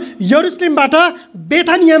मानिसहरू यरुसलेमबाट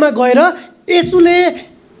बेथानियामा गएर येशूले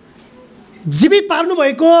जीवित पार्नु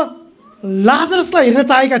भएको लाजरसलाई हेर्न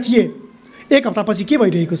चाहेका थिए। 1 हप्तापछि के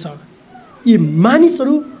भइरहेको छ? यी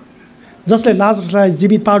मानिसहरू जसले लाजरसलाई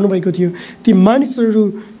जीवित पार्नु भएको थियो, ती मानिसहरू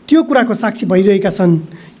त्यो कुराको साक्षी भइरहेका छन्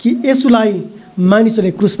कि येशूलाई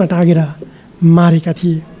मानिसहरूले क्रुसमा टाँगेर मारेका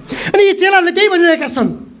थिए। अनि यी चेलाहरूले त्यही भनिरहेका छन्।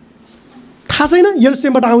 थाहा छैन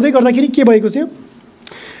यरुसलेमबाट आउँदै गर्दाखेरि के भएको थियो।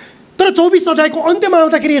 तर 24 अध्यायको अन्त्यमा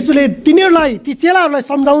आउँदाखेरि येशूले तिनीहरूलाई, ती चेलाहरूलाई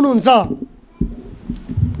सम्झाउनुहुन्छ।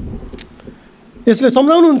 यसले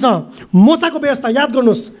सम्झाउनुहुन्छ मूसाको व्यवस्था याद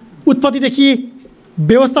गर्नुहोस्, उत्पत्तिदेखि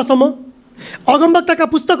व्यवस्थासम्म, अगमवक्ताका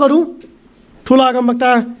पुस्तकहरू, ठुला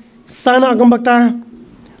अगमवक्ता, साना अगमवक्ता,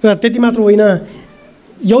 र त्यति मात्र होइन,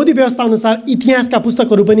 यहुदी व्यवस्था अनुसार इतिहासका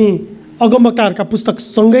पुस्तकहरू पनि अगमवक्ताहरूका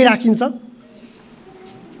पुस्तकसँगै राखिन्छ।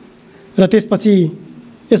 र त्यसपछि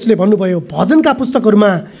यसले भन्नुभयो, भजनका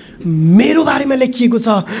पुस्तकहरूमा मेरो बारेमा लेखिएको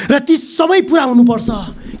छ र ती सबै पुरा हुनुपर्छ।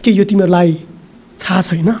 के यो तिमीहरूलाई थाहा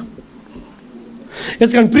छैन?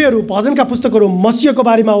 यसकारण प्रियहरू, भजनका पुस्तकहरू मसीहको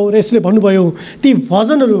बारेमा हो र यसले भन्नुभयो ती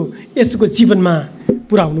भजनहरू यसको जीवनमा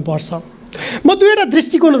पुरा हुनुपर्छ। म दुईवटा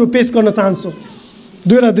दृष्टिकोणहरू पेश गर्न चाहन्छु।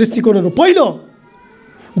 दुईवटा दृष्टिकोणहरू। पहिलो,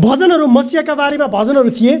 भजनहरू मसीहका बारेमा भजनहरू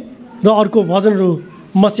थिए र अर्को भजनहरू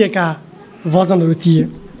मसीहका भजनहरू थिए।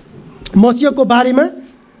 मसीहको बारेमा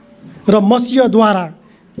र मसीहद्वारा,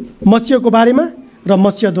 मसीहको बारेमा र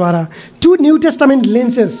मसीहद्वारा। To new testament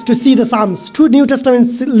lenses to see the Sam's, to new testament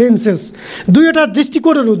lenses. दुईवटा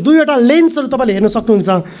दृष्टिकोणहरू, दुईवटा लेन्सहरू तपाईँले हेर्न सक्नुहुन्छ।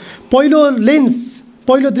 पहिलो लेन्स,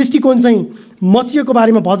 पहिलो दृष्टिकोण चाहिँ मसीहको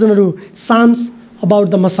बारेमा भजनहरू, Sam's about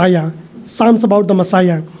the Messiah, Sam's about the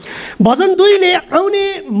Messiah. भजन 2ले आउने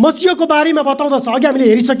मसीहको बारेमा बताउँदछ। अघि हामीले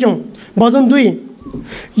हेरिसक्यौँ। भजन 2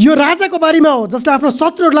 यो राजाको बारेमा हो जसले आफ्नो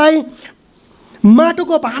शत्रुहरूलाई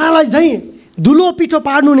माटोको भाँडालाई झैँ धुलो पिठो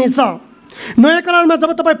पार्नु हुनेछ। नयाँ करारमा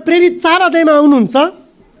जब तपाईँ प्रेरित 4 अध्यायमा आउनुहुन्छ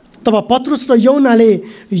तब पत्रुस र यौनाले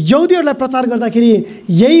यहुदीहरूलाई प्रचार गर्दाखेरि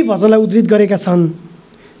यही भजनलाई उद्धृत गरेका छन्।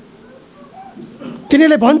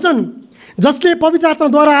 तिनीहरूले भन्छन् जसले पवित्र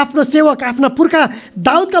आत्माद्वारा आफ्नो सेवक, आफ्ना पुर्खा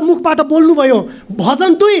दाउदका मुखबाट बोल्नुभयो।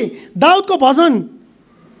 भजन 2 दाउदको भजन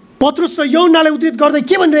पत्रुस र यौनाले उद्धृत गर्दै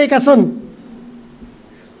के भनिरहेका छन्?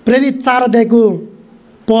 प्रेरित 4 अध्यायको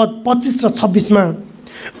पद 25 र 26मा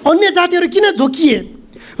अन्य जातिहरू किन झोकिए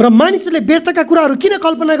र मानिसहरूले व्यर्थका कुराहरू किन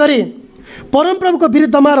कल्पना गरे? परमप्रभुको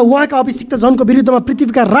विरुद्धमा र उहाँका अभिषिक्त जनको विरुद्धमा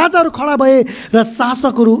पृथ्वीका राजाहरू खडा भए र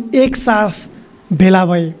शासकहरू एकसाथ भेला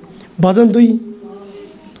भए। भजन 2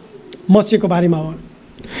 मसीहको बारेमा हो।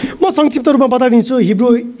 म संक्षिप्त रूपमा बताइदिन्छु। हिब्रू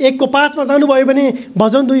 1:5 मा जानुभयो भने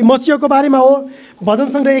भजन 2 मसीहको बारेमा हो। भजन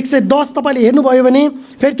सङ्ग्रह 110 तपाईँले हेर्नुभयो भने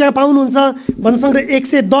फेरि त्यहाँ पाउनुहुन्छ। भजन सङ्ग्रह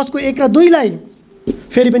 110 को 1 र 2 लाई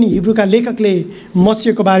फेरि पनि हिब्रूका लेखकले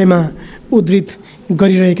मसीहको बारेमा उद्धृत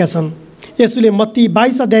गरिरहेका छन्। यसुले मत्ती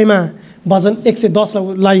 22 अध्यायमा भजन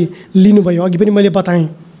 110 लाई लिनुभयो। अघि पनि मैले बताएँ।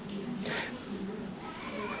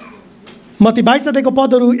 मत्ती 22 अध्यायको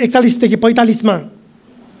पदहरू 41 देखि 45 मा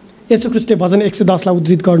यसु ख्रीष्टले भजन 110 लाई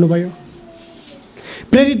उद्धृत गर्नुभयो।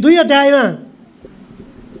 प्रेरित 2 अध्यायमा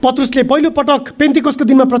पत्रुसले पहिलो पटक पेन्तिकोसको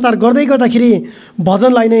दिनमा प्रचार गर्दै गर्दाखेरि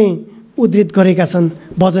भजनलाई नै उद्धृत गरेका छन्।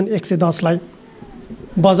 भजन 110 लाई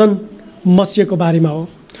भजन मसीहको बारेमा हो।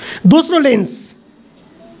 दोस्रो lens,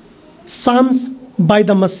 Sam's by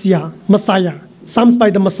the Messiah, Sam's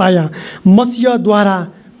by the Messiah, मसीहद्वारा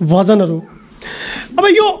भजनहरू। अब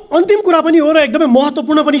यो अन्तिम कुरा पनि हो र एकदमै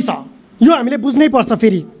महत्त्वपूर्ण पनि छ। यो हामीले बुझ्नै पर्छ।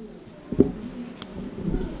 फेरि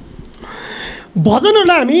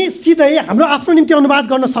भजनहरूलाई हामी सिधै हाम्रो आफ्नो निम्ति अनुवाद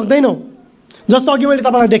गर्न सक्दैनौँ। जस्तो अघि मैले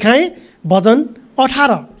तपाईँलाई देखाएँ भजन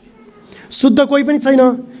 18 शुद्ध कोही पनि छैन,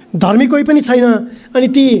 धर्मी कोही पनि छैन। अनि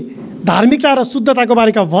ती धार्मिकता र शुद्धताको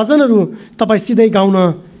बारेका भजनहरू तपाईँ सिधै गाउन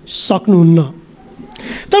सक्नुहुन्न।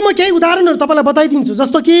 तर म केही उदाहरणहरू तपाईँलाई बताइदिन्छु।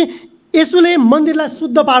 जस्तो कि यसुले मन्दिरलाई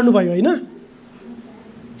शुद्ध पार्नुभयो, होइन?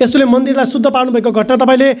 यसुले मन्दिरलाई शुद्ध पार्नुभएको घटना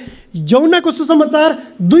तपाईँले यौनाको सुसमाचार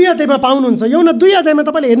 2 अध्यायमा पाउनुहुन्छ। यौना 2 अध्यायमा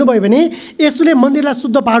तपाईँले हेर्नुभयो भने यसुले मन्दिरलाई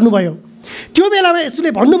शुद्ध पार्नुभयो। त्यो बेलामा यसुले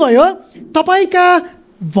भन्नुभयो तपाईँका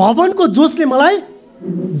भवनको जोसले मलाई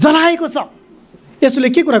जलाएको छ। यसुले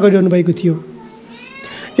के कुरा गरिरहनु भएको थियो?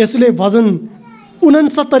 यसुले भजन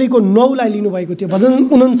 69 को 9 लाई लिनुभएको थियो। भजन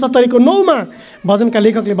 69 को 9 मा भजनका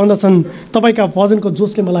लेखकले भन्दछन् तपाईँका भजनको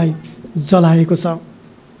जोसले मलाई जलाएको छ।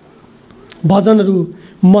 भजनहरू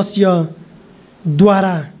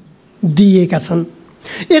मसीहद्वारा दिएका छन्।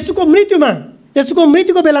 यसुको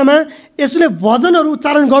मृत्युको बेलामा यसुले भजनहरू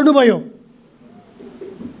उच्चारण गर्नुभयो।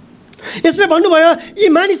 यसले भन्नुभयो यी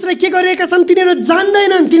मानिसहरूले के गरिरहेका छन् तिनीहरू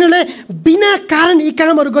जान्दैनन्, तिनीहरूले बिना कारण यी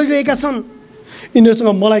कामहरू गरिरहेका छन्। यिनीहरूसँग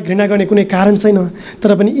मलाई घृणा गर्ने कुनै कारण छैन,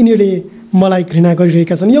 तर पनि यिनीहरूले मलाई घृणा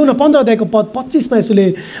गरिरहेका छन्। यौना 15 अध्यायको पद 25 मा यसुले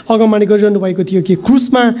अगमवाणी गरिरहनु भएको थियो कि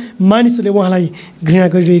क्रुसमा मानिसहरूले उहाँलाई घृणा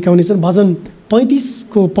गरिरहेका हुनेछन्। भजन 35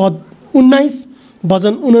 को पद 19,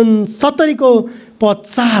 भजन 69 को पद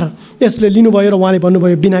 4 यसले लिनुभयो र उहाँले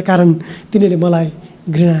भन्नुभयो बिना कारण तिनीहरूले मलाई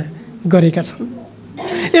घृणा गरेका छन्।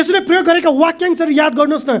 यसले प्रयोग गरेका वाक्यांशहरू याद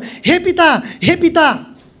गर्नुहोस् न। हे पिता, हे पिता,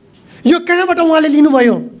 यो कहाँबाट उहाँले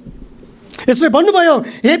लिनुभयो? यसले भन्नुभयो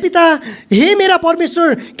हे पिता, हे मेरा परमेश्वर,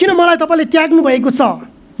 किन मलाई तपाईँले त्याग्नु भएको छ?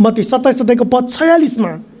 मत्ती 27 अध्यायको पद 46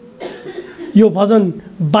 मा यो भजन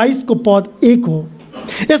 22 को पद 1 हो।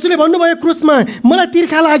 यसले भन्नुभयो क्रुसमा मलाई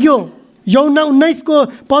तिर्खा लाग्यो। यौना 19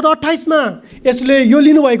 को पद 28 मा यसले यो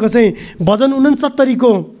लिनुभएको चाहिँ भजन 69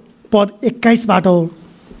 को पद 21 बाट हो।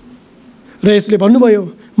 र यसले भन्नुभयो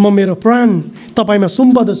म मेरो प्राण तपाईँमा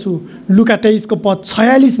सुम्पदछु। लुका 23 को पद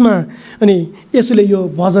 46 मा अनि यसले यो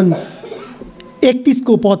भजन 31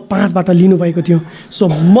 को पद 5 बाट लिनुभएको थियो। सो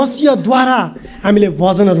मसीहद्वारा हामीले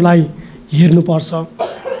भजनहरूलाई हेर्नुपर्छ।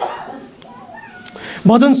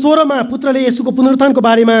 भजन 16 मा पुत्रले यसुको पुनरुत्थानको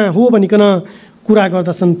बारेमा हो भनिकन कुरा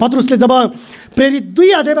गर्दछन्। पत्रुसले जब प्रेरित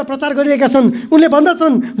 2 अध्यायमा प्रचार गरिरहेका छन्, उनले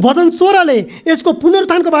भन्दछन् भजन 16ले यसको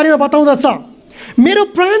पुनरुत्थानको बारेमा बताउँदछ। मेरो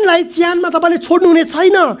प्राणलाई च्यानमा तपाईँले छोड्नुहुने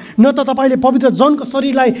छैन, न त तपाईँले पवित्र जनको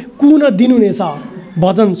शरीरलाई कुन दिनुहुनेछ।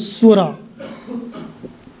 भजन 16।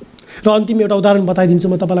 र अन्तिम एउटा उदाहरण बताइदिन्छु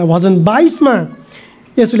म तपाईँलाई। भजन 22मा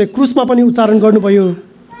यसुले क्रुसमा पनि उच्चारण गर्नुभयो,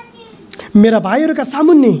 मेरा भाइहरूका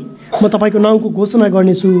सामुन्ने म तपाईँको नाउँको घोषणा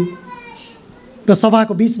गर्नेछु र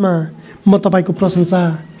सभाको बिचमा म तपाईँको प्रशंसा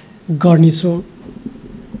गर्नेछु।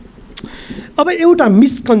 अब एउटा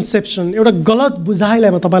मिसकन्सेप्सन, एउटा गलत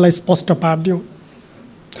बुझाइलाई म तपाईँलाई स्पष्ट पारिदिउँ।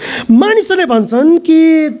 मानिसहरूले भन्छन् कि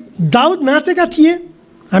दाउद नाचेका थिए,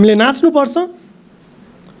 हामीले नाच्नुपर्छ।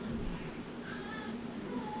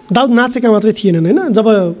 दाउद नाचेका मात्रै थिएनन् होइन, जब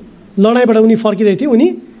लडाइँबाट उनी फर्किँदै थिए उनी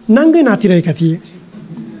नाङ्गै नाचिरहेका थिए।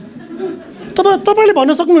 तपाईँले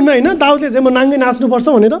भन्न सक्नुहुन्न होइन दाउदले चाहिँ म नाङ्गै नाच्नुपर्छ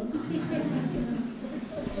भनेर?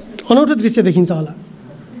 अनौठो दृश्य देखिन्छ होला।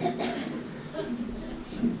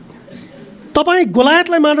 तपाईँ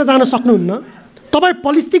गोलायतलाई मार्न जान सक्नुहुन्न, तपाईँ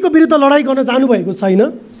पलिस्तीको विरुद्ध लडाइँ गर्न जानुभएको छैन।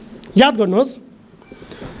 याद गर्नुहोस्,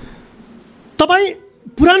 तपाईँ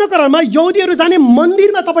पुरानो करारमा यहुदीहरू जाने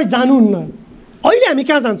मन्दिरमा तपाईँ जानुहुन्न। अहिले हामी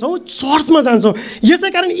कहाँ जान्छौँ? चर्चमा जान्छौँ। यसै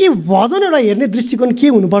कारण यी भजनहरूलाई हेर्ने दृष्टिकोण के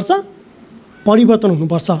हुनुपर्छ? परिवर्तन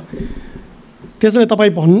हुनुपर्छ। त्यसैले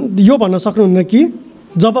तपाईँ यो भन्न सक्नुहुन्न कि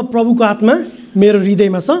जब प्रभुको आत्मा मेरो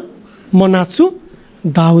हृदयमा छ म नाच्छु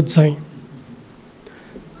दाउद चाहिँ।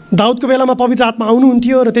 दाउदको बेलामा पवित्र आत्मा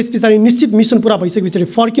आउनुहुन्थ्यो र त्यस पछाडि निश्चित मिसन पुरा भइसके पछाडि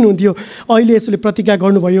फर्किनुहुन्थ्यो। अहिले यसले प्रतिज्ञा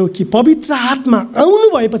गर्नुभयो कि पवित्र आत्मा आउनु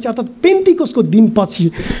भएपछि, अर्थात् पेन्टिकोसको दिनपछि,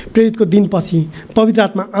 प्रेरितको दिनपछि पवित्र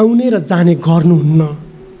आत्मा आउने र जाने गर्नुहुन्न।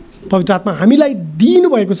 पवित्र आत्मा हामीलाई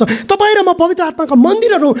दिनुभएको छ। तपाईँ र म पवित्र आत्माको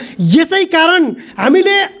मन्दिरहरू। यसै कारण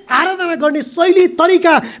हामीले आराधना गर्ने शैली,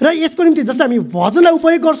 तरिका र यसको निम्ति जसै हामी भजनलाई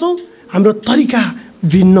उपयोग गर्छौँ, हाम्रो तरिका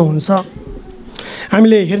भिन्न हुन्छ।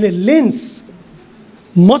 हामीले हेर्ने लेन्स,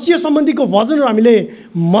 मसीह सम्बन्धीको भजनहरू हामीले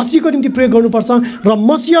मसीहको निम्ति प्रयोग गर्नुपर्छ र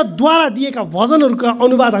मसीहद्वारा दिएका भजनहरूका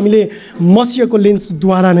अनुवाद हामीले मसीहको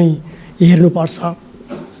लेन्सद्वारा नै हेर्नुपर्छ।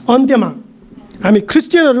 अन्त्यमा हामी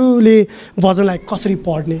क्रिस्चियनहरूले भजनलाई कसरी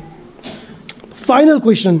पढ्ने? Final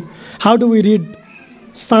question, how do we read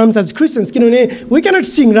Sam's as Christians? किनभने वी क्यानट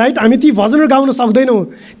सिङ, राइट? हामी ती भजनहरू गाउन सक्दैनौँ,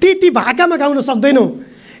 ती भाकामा गाउन सक्दैनौँ।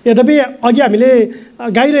 यद्यपि अघि हामीले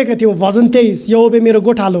गाइरहेका थियौँ भजन 23, यहोवे मेरो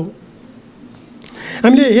गोठालो।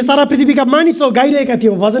 हामीले हे सारा पृथ्वीका मानिसहरू गाइरहेका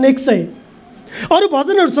थियौँ भजन 100। अरू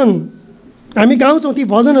भजनहरू छन्, हामी गाउँछौँ ती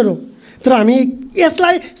भजनहरू, तर हामी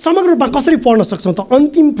यसलाई समग्र रूपमा कसरी पढ्न सक्छौँ त?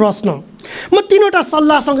 अन्तिम प्रश्न म 3वटा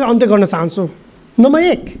सल्लाहसँग अन्त्य गर्न चाहन्छु। नम्बर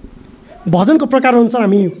 1, भजनको प्रकारअनुसार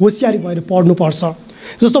हामी होसियारी भएर पढ्नुपर्छ।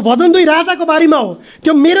 जस्तो भजन 2 राजाको बारेमा हो,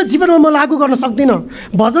 त्यो मेरो जीवनमा म लागू गर्न सक्दिनँ।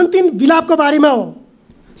 भजन 3 विलापको बारेमा हो,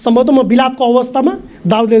 सम्भवतः म विलापको अवस्थामा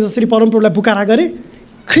दाउदले जसरी परमप्रभुलाई पुकारा गरे,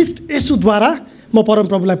 ख्रिस्ट येशूद्वारा म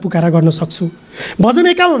परमप्रभुलाई पुकारा गर्न सक्छु। भजन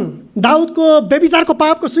 51 दाउदको व्यभिचारको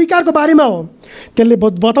पापको स्वीकारको बारेमा हो। त्यसले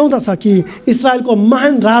बताउँदछ कि इस्राएलको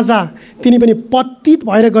महान राजा तिनी पनि पतित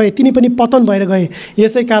भएर गए, तिनी पनि पतन भएर गए।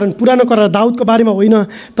 यसै कारण पुरानो करार दाउदको बारेमा होइन,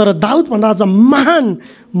 तर दाउदभन्दा अझ महान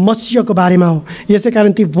मसीहको बारेमा हो। यसै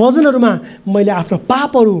कारण ती भजनहरूमा मैले आफ्नो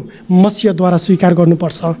पापहरू मसीहद्वारा स्वीकार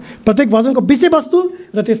गर्नुपर्छ। प्रत्येक भजनको विषयवस्तु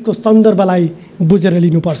र त्यसको सन्दर्भलाई बुझेर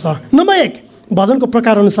लिनुपर्छ। नम्बर 1, भजनको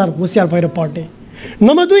प्रकारअनुसार होसियार भएर पढ्ने।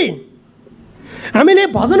 नम्बर 2, हामीले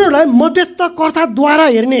भजनहरूलाई मध्यस्थकर्ताद्वारा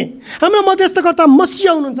हेर्ने। हाम्रो मध्यस्थकर्ता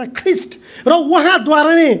मसीह हुनुहुन्छ, ख्रिस्ट, र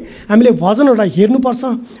उहाँद्वारा नै हामीले भजनहरूलाई हेर्नुपर्छ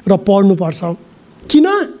र पढ्नुपर्छ। किन?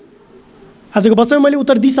 आजको बसाइमा मैले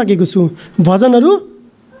उत्तर दिइसकेको छु। भजनहरू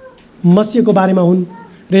मसीहको बारेमा हुन्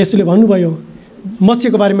र यसले भन्नुभयो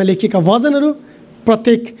मसीहको बारेमा लेखिएका भजनहरू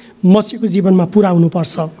प्रत्येक मसीहको जीवनमा पुरा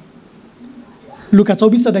हुनुपर्छ। लुका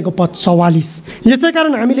 24 अध्यायको पद 44। यसै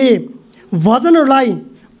कारण हामीले भजनहरूलाई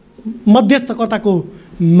मध्यस्थकर्ताको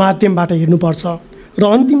माध्यमबाट हेर्नुपर्छ। र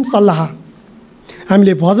अन्तिम सल्लाह,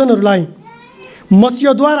 हामीले भजनहरूलाई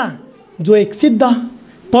मसीहद्वारा जो एक सिद्ध,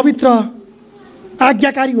 पवित्र,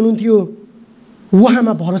 आज्ञाकारी हुनुहुन्थ्यो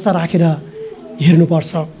उहाँमा भरोसा राखेर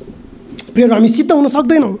हेर्नुपर्छ। प्रियहरू, हामी सिद्ध हुन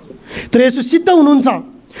सक्दैनौँ, तर यसो सिद्ध हुनुहुन्छ।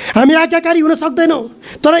 हामी आज्ञाकारी हुन सक्दैनौँ,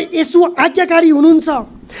 तर यसो आज्ञाकारी हुनुहुन्छ।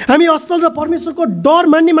 हामी असल र परमेश्वरको डर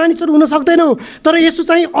मान्ने मानिसहरू हुन सक्दैनौँ, तर यसो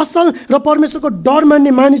चाहिँ असल र परमेश्वरको डर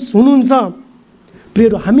मान्ने मानिस हुनुहुन्छ।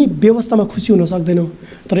 प्रियहरू, हामी व्यवस्थामा खुसी हुन सक्दैनौँ,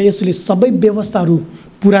 तर यसोले सबै व्यवस्थाहरू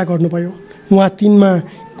पुरा गर्नुभयो। उहाँ तिनमा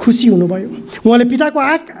खुसी हुनुभयो, उहाँले पिताको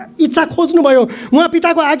इच्छा खोज्नुभयो, उहाँ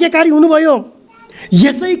पिताको आज्ञाकारी हुनुभयो।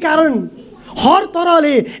 यसै कारण हर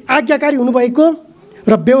तरहले आज्ञाकारी हुनुभएको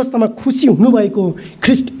र व्यवस्थामा खुसी हुनुभएको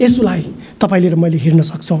ख्रिस्ट येशूलाई तपाईँले र मैले हेर्न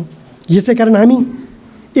सक्छौँ। यसै कारण हामी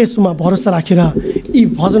यसुमा भरोसा राखेर यी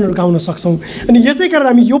भजनहरू गाउन सक्छौँ। अनि यसै कारण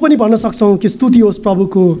हामी यो पनि भन्न सक्छौँ कि स्तुति होस्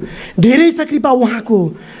प्रभुको, धेरै छ कृपा उहाँको,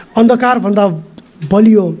 अन्धकारभन्दा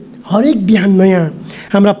बलियो हरेक बिहान नयाँ।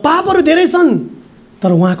 हाम्रा पापहरू धेरै छन्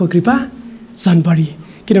तर उहाँको कृपा झन् बढी,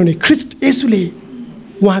 किनभने ख्रीष्ट येशूले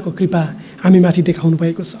उहाँको कृपा हामीमाथि देखाउनु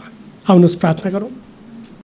भएको छ। आउनुहोस् प्रार्थना गरौँ।